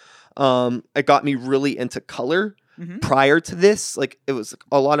mediums. It got me really into color. Prior to this, like it was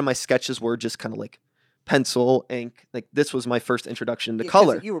a lot of my sketches were just kind of like pencil, ink. Like this was my first introduction to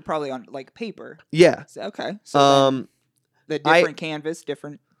color. You were probably on like paper. Yeah. Okay. So the different canvas,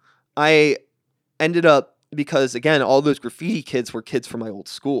 different. I ended up, because again, all those graffiti kids were kids from my old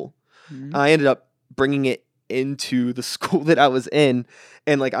school. I ended up bringing it into the school that I was in,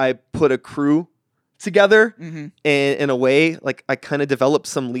 and like I put a crew together, and in a way, like I kind of developed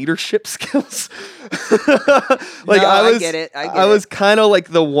some leadership skills. I get it. I was kind of like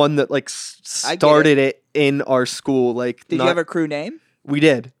the one that like started it in our school. Like, did you have a crew name? We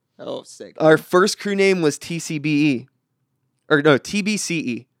did. Oh, sick. Our first crew name was TCBE, or no,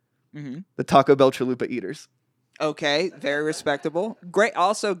 TBCE. The Taco Bell Chalupa Eaters. Okay, very respectable. Great,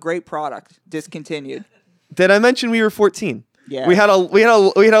 also great product. Discontinued. Did I mention we were 14? Yeah. We had a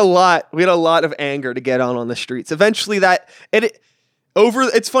lot of anger to get on the streets. Eventually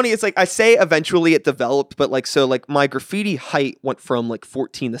it's funny, it's like I say eventually it developed, but like so like my graffiti height went from like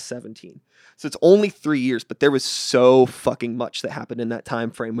 14 to 17. So it's only 3 years, but there was so fucking much that happened in that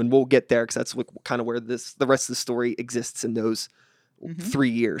time frame, and we'll get there because that's like kind of where the rest of the story exists in those 3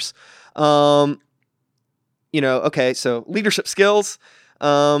 years. Okay, so leadership skills.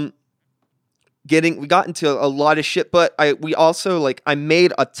 We got into a lot of shit, but we also like I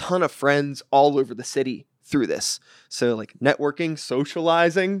made a ton of friends all over the city through this. So like networking,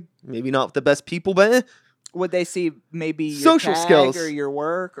 socializing, maybe not with the best people, but Would they see maybe your Social tag skills. or your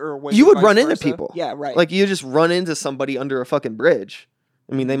work or what? You would run into people. Yeah, right. Like you just run into somebody under a fucking bridge.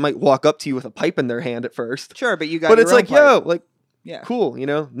 I mean, they might walk up to you with a pipe in their hand at first, sure, but you got. but your it's own like, pipe. yo, like, Yeah. cool,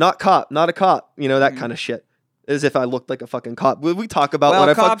 not cop, not a cop, that Mhm. kind of shit. As if I looked like a fucking cop. Would we talk about Well, what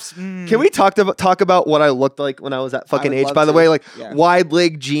I cops. Can we talk about what I looked like when I was that fucking would age? love By the to. way, like Yeah. wide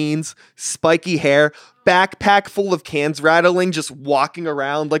leg jeans, spiky hair, backpack full of cans rattling, just walking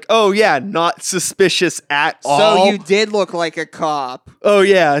around like, oh yeah, not suspicious at all. So you did look like a cop. Oh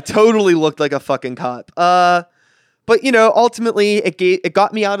yeah, totally looked like a fucking cop. But ultimately it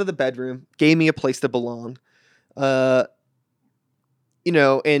got me out of the bedroom, gave me a place to belong.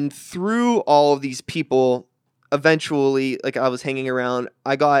 And through all of these people, eventually, like I was hanging around,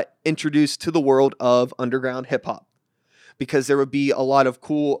 I got introduced to the world of underground hip hop because there would be a lot of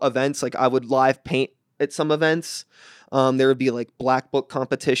cool events. Like I would live paint at some events. There would be like black book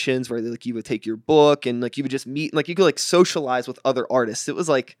competitions where like you would take your book and like you would just meet, like you could like socialize with other artists. It was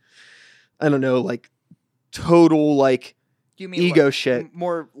like, I don't know, like total like You mean ego shit.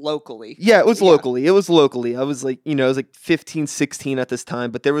 more locally? Yeah, it was Yeah. locally. It was locally. I was like, I was like 15, 16 at this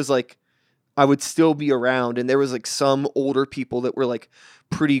time, but there was like, I would still be around and there was like some older people that were like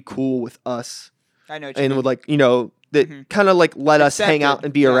pretty cool with us I know. What you and mean. would like, that Mhm. kind of like let us hang out Accepted,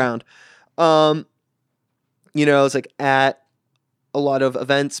 and be yeah. around. I was like at a lot of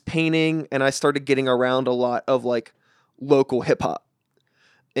events painting and I started getting around a lot of like local hip hop.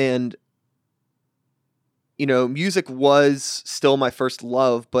 And music was still my first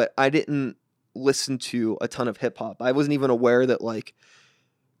love, but I didn't listen to a ton of hip hop. I wasn't even aware that like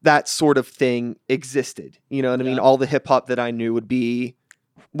that sort of thing existed. You know what I mean? Yeah. All the hip hop that I knew would be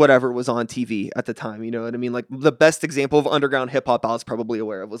whatever was on TV at the time. You know what I mean? Like the best example of underground hip hop I was probably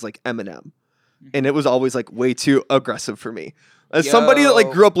aware of was like Eminem. And it was always like way too aggressive for me. As somebody that like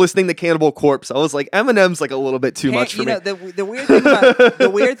Yo. grew up listening to Cannibal Corpse, I was like, Eminem's like a little bit too much for me. The weird thing about the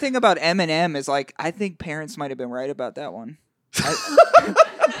weird thing about Eminem is like I think parents might have been right about that one.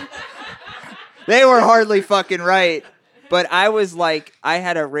 They were hardly fucking right. But I was like, I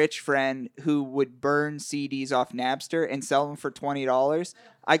had a rich friend who would burn CDs off Napster and sell them for $20.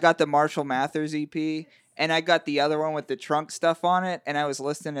 I got the Marshall Mathers EP, and I got the other one with the trunk stuff on it, and I was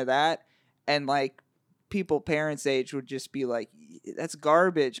listening to that, and like people parents' age would just be like, that's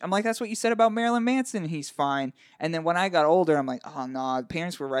garbage. I'm like, that's what you said about Marilyn Manson. He's fine. And then when I got older, I'm like, oh no,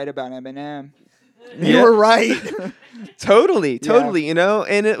 parents were right about Eminem. You Yeah. were right. Totally. Yeah.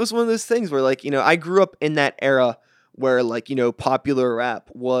 And it was one of those things where like, I grew up in that era where like, popular rap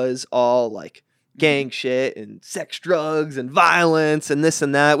was all like gang shit and sex, drugs and violence and this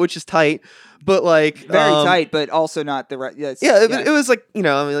and that, which is tight, but like Very tight, but also not the right. Yes, Yeah, it was like, I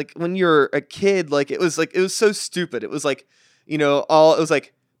mean, like when you're a kid, like it was so stupid. It was like, it was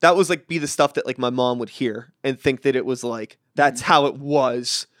like, that was like be the stuff that like my mom would hear and think that it was like, that's how it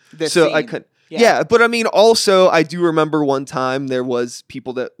was. The So I scene. couldn't. Yeah. Yeah, but I mean, also, I do remember one time there was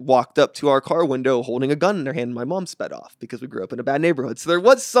people that walked up to our car window holding a gun in their hand, and my mom sped off because we grew up in a bad neighborhood. So there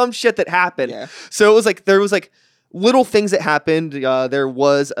was some shit that happened. Yeah. So it was like there was like little things that happened. There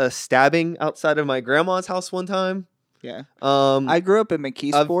was a stabbing outside of my grandma's house one time. Yeah. I I grew up in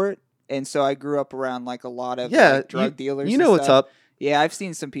McKeesport, and so I grew up around like a lot of yeah, like, drug dealers. You and know what's stuff. up. Yeah, I've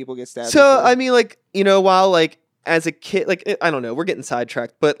seen some people get stabbed. So before. I mean, like while like as a kid, like I don't know, we're getting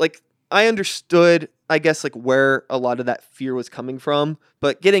sidetracked, but like I understood, I guess, like where a lot of that fear was coming from.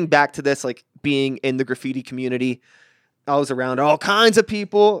 But getting back to this, like being in the graffiti community, I was around all kinds of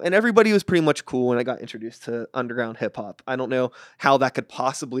people, and everybody was pretty much cool when I got introduced to underground hip hop. I don't know how that could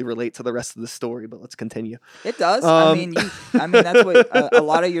possibly relate to the rest of the story, but let's continue. It does. I mean, that's what a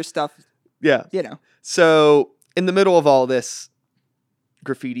lot of your stuff. Yeah. So in the middle of all this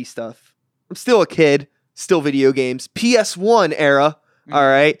graffiti stuff, I'm still a kid, still video games, PS1 era. All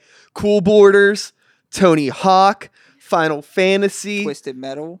right. Cool Borders, Tony Hawk, Final Fantasy. Twisted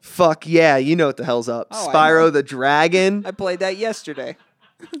Metal. Fuck yeah, you know what the hell's up. Oh, I know. Spyro the Dragon. I played that yesterday.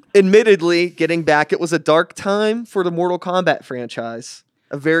 Admittedly, getting back, it was a dark time for the Mortal Kombat franchise.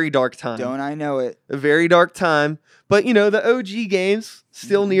 A very dark time. Don't I know it? A very dark time. But, the OG games,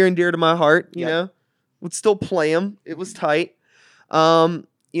 still near and dear to my heart, you Yep. know. Would still play them. It was tight.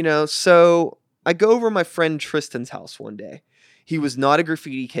 So I go over to my friend Tristan's house one day. He was not a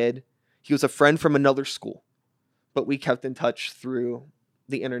graffiti kid. He was a friend from another school. But we kept in touch through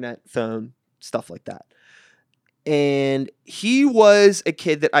the internet, phone, stuff like that. And he was a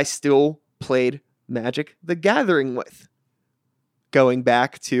kid that I still played Magic the Gathering with. Going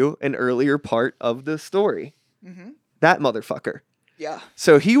back to an earlier part of the story. Mm-hmm. That motherfucker. Yeah.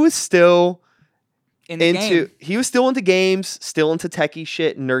 So he was still In the game. he was still into games, still into techie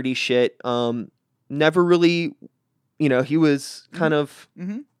shit, nerdy shit. never really, he was kind of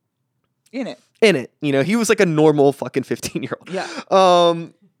In it. in it. He was like a normal fucking 15-year-old. Yeah.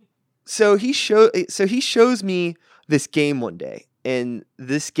 So he shows me this game one day, and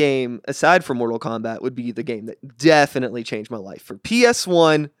this game, aside from Mortal Kombat, would be the game that definitely changed my life. For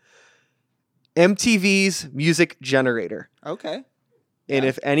PS1, MTV's Music Generator. Okay. And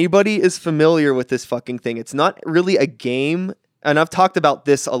if anybody is familiar with this fucking thing, it's not really a game. And I've talked about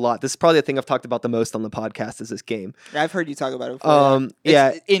this a lot. This is probably the thing I've talked about the most on the podcast is this game. I've heard you talk about it before. Yeah.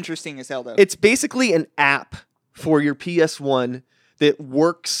 It's interesting as hell, though. It's basically an app for your PS1 that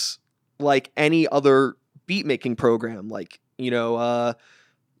works like any other beat making program. Like, to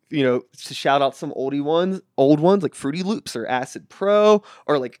shout out some old ones like Fruity Loops or Acid Pro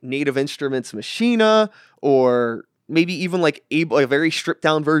or like Native Instruments Machina or maybe even like a very stripped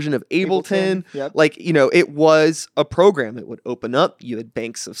down version of Ableton. Yep. Like, it was a program. It would open up. You had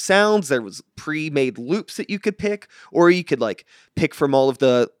banks of sounds. There was pre-made loops that you could pick, or you could like pick from all of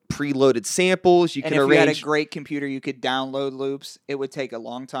the preloaded samples. You and can if arrange. you had a great computer, you could download loops. It would take a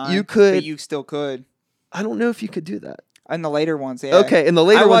long time. You could. But you still could. I don't know if you could do that. In the later ones, yeah. Okay, in the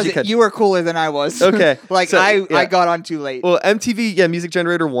later ones you could. You were cooler than I was. Okay. I got on too late. Well, MTV, Music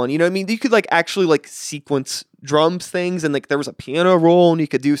Generator 1, you could like actually like sequence drums things, and like there was a piano roll and you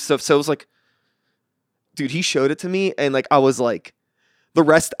could do stuff. So it was like, dude, he showed it to me, and like I was like, the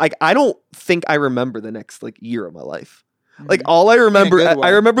rest, like I don't think I remember the next like year of my life. Like all I remember, good way.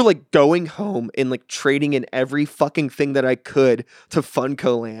 I remember like going home and like trading in every fucking thing that I could to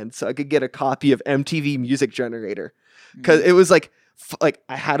Funko Land so I could get a copy of MTV Music Generator. Because it was like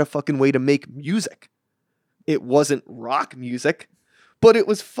I had a fucking way to make music. It wasn't rock music, but it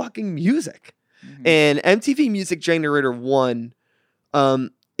was fucking music. And MTV Music Generator 1,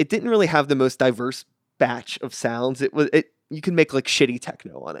 it didn't really have the most diverse batch of sounds. You could make like shitty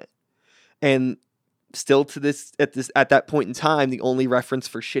techno on it. And still to at that point in time, the only reference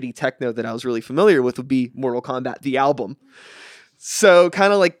for shitty techno that I was really familiar with would be Mortal Kombat, the album. So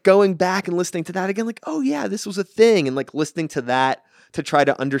kind of like going back and listening to that again, like, oh yeah, this was a thing. And like listening to that to try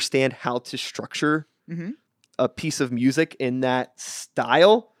to understand how to structure a piece of music in that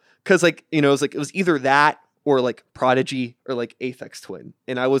style. Cause like, it was either that or like Prodigy or like Aphex Twin.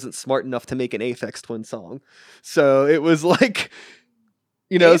 And I wasn't smart enough to make an Aphex Twin song. So it was like,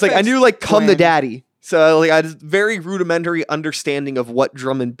 it's like I knew like Come the Daddy. So like I had a very rudimentary understanding of what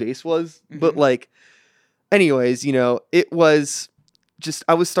drum and bass was. But like, anyways, it was just,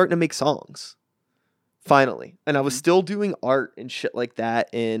 I was starting to make songs finally. And I was still doing art and shit like that.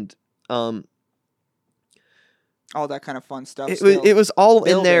 And all that kind of fun stuff. It was all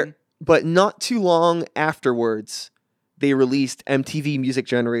building. in there. But not too long afterwards, they released MTV Music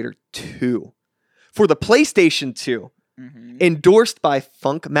Generator 2 for the PlayStation 2, endorsed by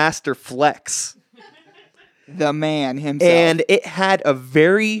Funkmaster Flex. The man himself. And it had a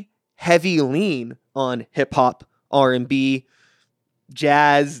very heavy lean on hip hop, R&B,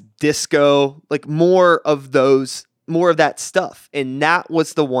 jazz, disco, like more of that stuff. And that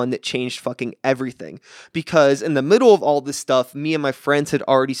was the one that changed fucking everything. Because in the middle of all this stuff, me and my friends had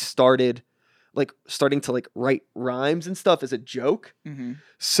already starting to like write rhymes and stuff as a joke.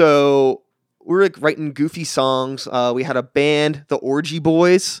 So we were like writing goofy songs. We had a band, the Orgy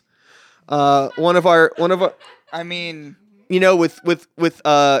Boys. One of our I mean, with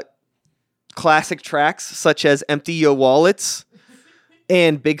classic tracks such as Empty Your Wallets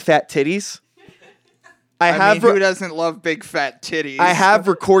and Big Fat Titties. Who doesn't love big fat titties? I have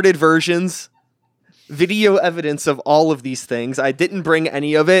recorded versions, video evidence of all of these things. I didn't bring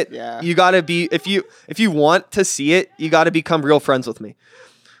any of it. Yeah. You gotta be, if you want to see it, you gotta become real friends with me.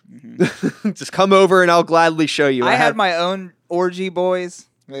 Just come over and I'll gladly show you. I had my own Orgy Boys.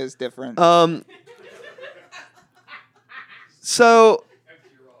 It was different. So,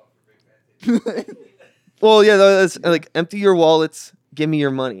 well, yeah, that's like empty your wallets, give me your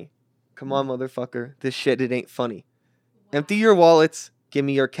money. Come on, motherfucker. This shit, it ain't funny. Empty your wallets, give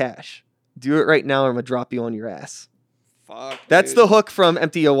me your cash. Do it right now or I'm gonna drop you on your ass. Fuck. That's dude. the hook from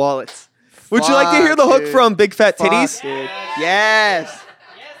Empty Your Wallets. Would you like to hear the hook dude. from Big Fat Fuck, Titties? dude. Yes.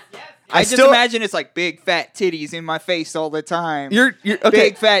 I just imagine it's like big fat titties in my face all the time. You're okay.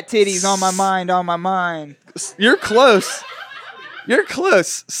 Big fat titties on my mind. You're close. You're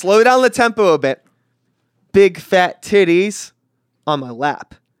close. Slow down the tempo a bit. Big fat titties on my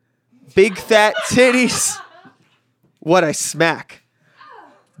lap. Big fat titties. What I smack.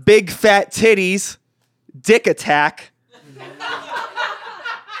 Big fat titties. Dick attack.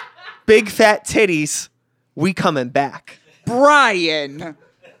 Big fat titties. We coming back. Brian.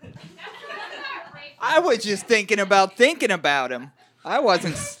 I was just thinking about him. I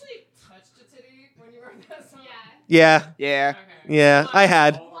wasn't. Touched a titty when were this one. Yeah, Yeah. Okay. yeah. I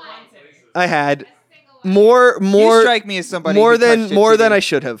had One titty. had A single one. You more strike me as somebody more who than touched it more than titty. I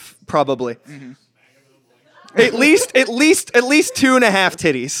should have probably. Mhm. At least 2.5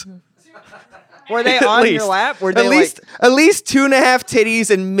 titties. Were they At on your least. lap? Were they At least 2.5 titties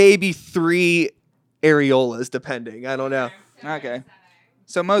and maybe 3 areolas, depending. I don't know. like okay?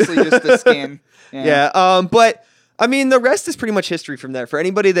 So mostly just the skin. Yeah. But I mean, the rest is pretty much history from there. For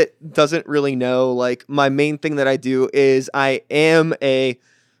anybody that doesn't really know, like my main thing that I do is I am a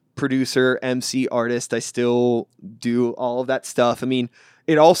producer, MC, artist. I still do all of that stuff. I mean,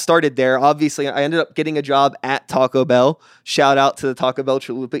 it all started there. Obviously, I ended up getting a job at Taco Bell. Shout out to the Taco Bell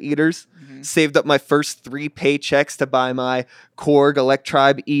Chalupa eaters. Mhm. Saved up my first 3 paychecks to buy my Korg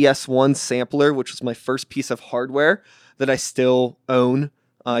Electribe ES1 sampler, which was my first piece of hardware that I still own.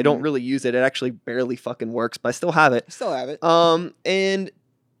 I don't really use it. It actually barely fucking works, but I still have it. Still have it. And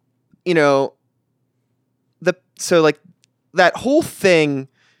you know, so like that whole thing,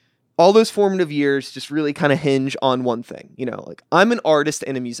 all those formative years just really kind of hinge on one thing. You know, like I'm an artist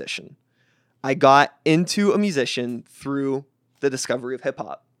and a musician. I got into a musician through the discovery of hip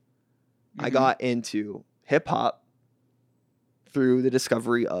hop. I Mhm. got into hip hop through the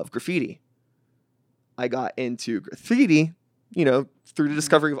discovery of graffiti. I got into graffiti, you know, through the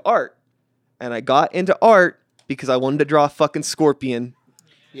discovery of art. And I got into art because I wanted to draw a fucking scorpion.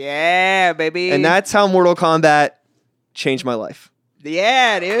 Yeah, baby. And that's how Mortal Kombat changed my life.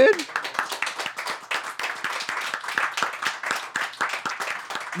 Yeah, dude.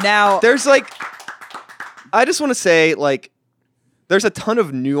 Now, There's like, I just want to say, like, there's a ton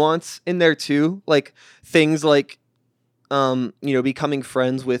of nuance in there too. Like things like, you know, becoming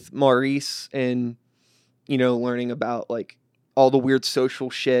friends with Maurice and, you know, learning about like all the weird social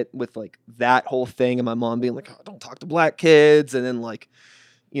shit with like that whole thing. And my mom being like, oh, don't talk to black kids. And then like,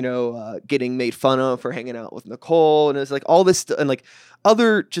 you know, getting made fun of for hanging out with Nicole. And it was like all this and like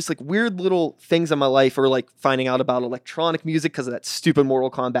other just like weird little things in my life, or like finding out about electronic music because of that stupid Mortal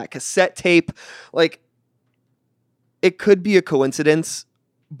Kombat cassette tape. Like, it could be a coincidence,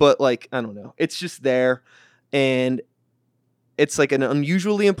 but like, I don't know. It's just there. And it's like an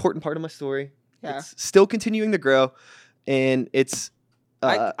unusually important part of my story. Yeah. It's still continuing to grow. And it's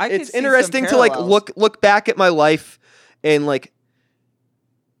I could it's see some interesting to like parallels. look back at my life and like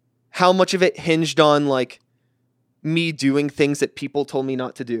how much of it hinged on like me doing things that people told me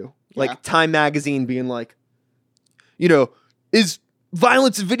not to do. Yeah. Like Time Magazine being like, you know, is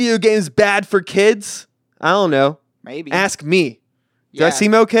violence in video games bad for kids? I don't know. maybe. Ask me. Do I Yeah.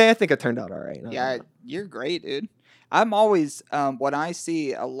 seem okay? I think I turned out all right. I don't Yeah, know. you're great, dude. I'm always when I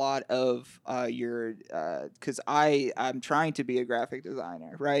see a lot of your because I'm trying to be a graphic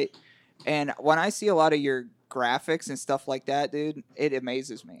designer, right? And when I see a lot of your graphics and stuff like that, dude, it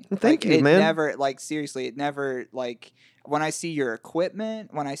amazes me. Well, thank Like, you, it man. Never like seriously, it never like when I see your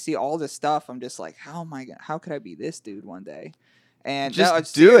equipment, when I see all this stuff, I'm just like, how could I be this dude one day? And Just no,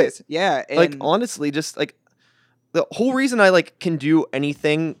 it's do it. serious. Yeah, and Like honestly, just like the whole reason I like can do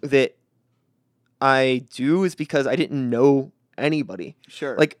anything that I do is because I didn't know anybody.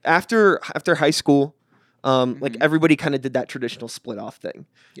 sure. Like after high school, like Mhm. everybody kind of did that traditional split off thing.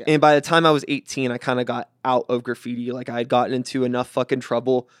 Yeah. And by the time I was 18, I kind of got out of graffiti. Like I had gotten into enough fucking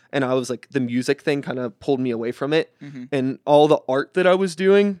trouble, and I was like, the music thing kind of pulled me away from it. Mhm. And all the art that I was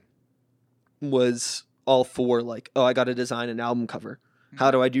doing was all for like, oh, I got to design an album cover. How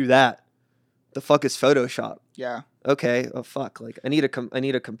do I do that? The fuck is Photoshop? yeah. Okay, oh fuck, like I need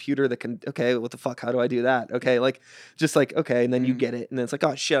a computer that can, okay, what the fuck, how do I do that? Okay, like just like, okay, and then you Mhm. get it, and then it's like,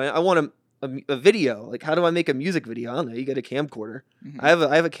 oh shit, I want a video. Like, how do I make a music video? I don't know. You get a camcorder. Mhm. I have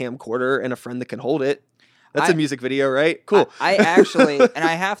a camcorder and a friend that can hold it. That's I- a music video, right? Cool. I actually, and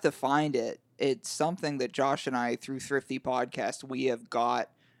I have to find it. It's something that Josh and I, through Thrifty Podcast, we have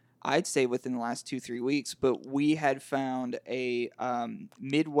got, I'd say within the last 2-3 weeks, but we had found a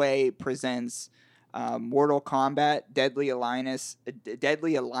Midway Presents Mortal Kombat Deadly Alliance.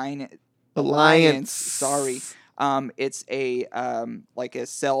 Alliance. Sorry. It's a like a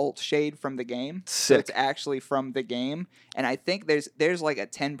cell shade from the game. So it's Sick. actually from the game. And I think there's like a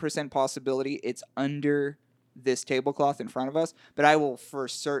 10% possibility it's under this tablecloth in front of us, but I will for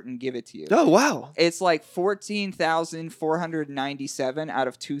certain give it to you. Oh wow. It's like 14,497 out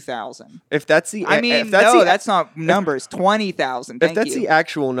of 2,000. If that's the, I mean, if that's no, the, that's not numbers. 20,000. if Thank that's you. the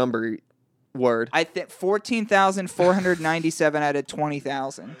actual number word. I think 14,497 out of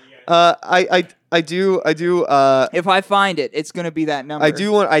 20,000. I do. If I find it, it's gonna be that number. I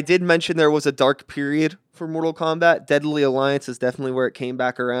did mention there was a dark period for Mortal Kombat. Deadly Alliance is definitely where it came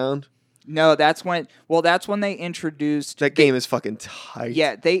back around. No, that's when they introduced That game is fucking tight.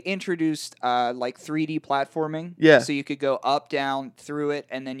 Yeah, they introduced like 3D platforming. Yeah. So you could go up, down, through it,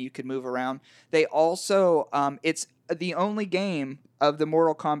 and then you could move around. They also, it's the only game of the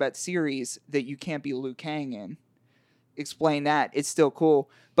Mortal Kombat series that you can't be Liu Kang in. Explain that. It's still cool.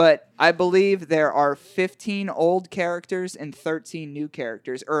 But I believe there are 15 old characters and 13 new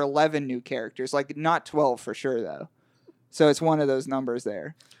characters, or 11 new characters. Like, not 12 for sure, though. So it's one of those numbers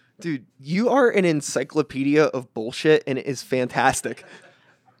there. Dude, you are an encyclopedia of bullshit, and it is fantastic.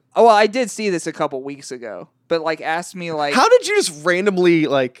 Oh, well, I did see this a couple weeks ago. But, like, ask me, like... How did you just randomly,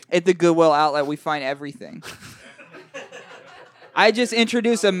 like... At the Goodwill outlet, we find everything. I just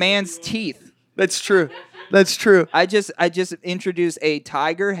introduced a man's teeth. That's true. That's true. I just introduced a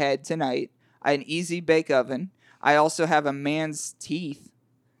tiger head tonight, an easy bake oven. I also have a man's teeth.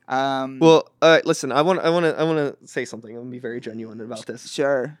 Well, listen, I want to say something. I'm going to be very genuine about this.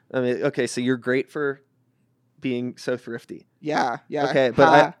 Sure. I mean, okay, so you're great for being so thrifty. Yeah. Okay,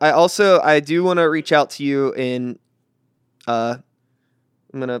 but I do want to reach out to you and I'm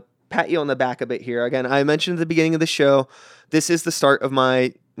going to pat you on the back a bit here. Again, I mentioned at the beginning of the show, this is the start of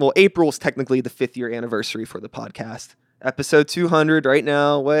April's technically the 5th year anniversary for the podcast. Episode 200 right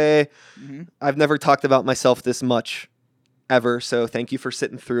now. Mm-hmm. I've never talked about myself this much ever, so thank you for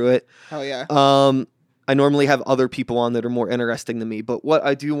sitting through it. Hell yeah. I normally have other people on that are more interesting than me, but what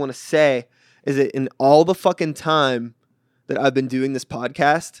I do want to say is that in all the fucking time that I've been doing this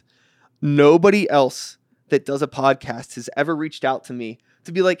podcast, nobody else that does a podcast has ever reached out to me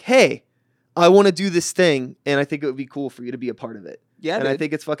to be like, hey, I want to do this thing, and I think it would be cool for you to be a part of it. Yeah, and dude. I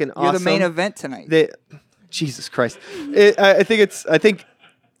think it's fucking awesome. You're the main event tonight. Jesus Christ. I think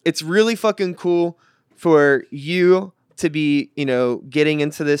it's really fucking cool for you to be, getting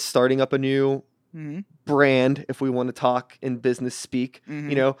into this, starting up a new brand, if we want to talk in business speak,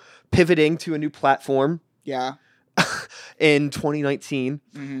 pivoting to a new platform. Yeah. In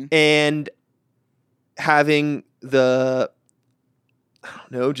 2019 and having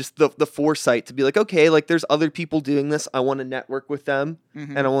just the foresight to be like, okay, like there's other people doing this. I want to network with them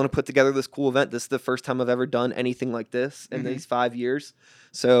and I want to put together this cool event. This is the first time I've ever done anything like this in these 5 years.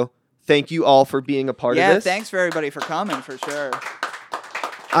 So thank you all for being a part of this. Yeah, thanks for everybody for coming, for sure.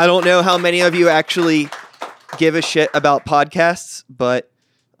 I don't know how many of you actually give a shit about podcasts, but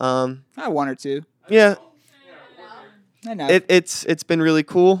one or two. Yeah. I know. It's been really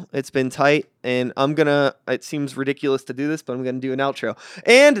cool. It's been tight, and it seems ridiculous to do this, but I'm gonna do an outro.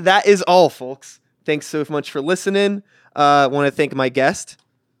 And that is all, folks. Thanks so much for listening. I want to thank my guest,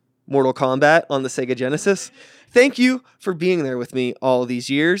 Mortal Kombat on the Sega Genesis. Thank you for being there with me all these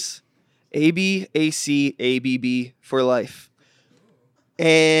years. ABACABB for life.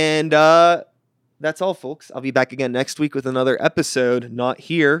 And that's all, folks. I'll be back again next week with another episode. Not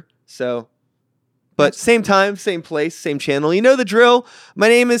here, so... But same time, same place, same channel. You know the drill. My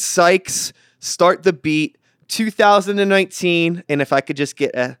name is Sykes. Start the beat. 2019. And if I could just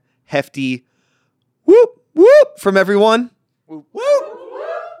get a hefty whoop, whoop from everyone. Whoop, whoop.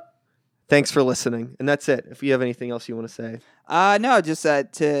 Thanks for listening. And that's it. If you have anything else you want to say. No, just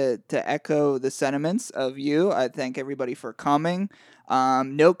to echo the sentiments of you. I thank everybody for coming.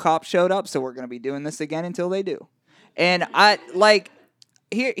 No cops showed up, so we're going to be doing this again until they do. And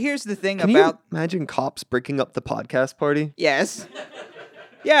here's the thing Can about... you imagine cops breaking up the podcast party? Yes.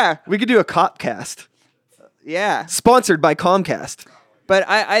 Yeah. We could do a copcast. Yeah. Sponsored by Comcast. But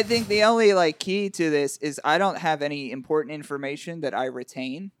I think the only key to this is I don't have any important information that I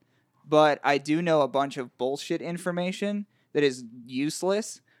retain, but I do know a bunch of bullshit information that is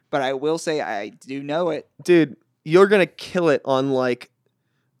useless, but I will say I do know it. Dude, you're going to kill it on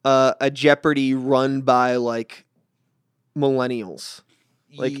a Jeopardy run by millennials.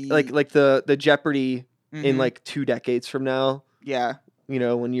 Like the Jeopardy in 2 decades from now. Yeah.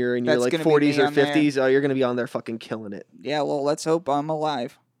 When you're in That's your gonna be 40s me or on there. 50s, you're going to be on there fucking killing it. Yeah, well, let's hope I'm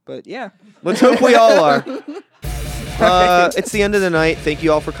alive. But yeah. Let's hope we all are. It's the end of the night. Thank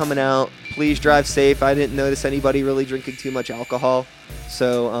you all for coming out. Please drive safe. I didn't notice anybody really drinking too much alcohol.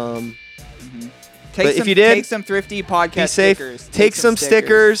 So, if you did, take some thrifty podcast be safe. stickers. Take some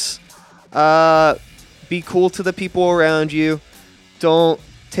stickers. Be cool to the people around you. Don't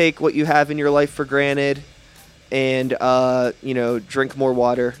take what you have in your life for granted, and drink more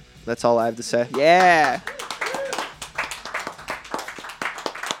water. That's all I have to say. Yeah.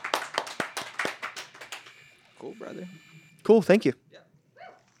 Cool, brother. Cool. Thank you.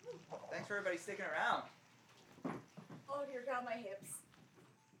 Thanks for everybody sticking around. Oh dear God, my hips.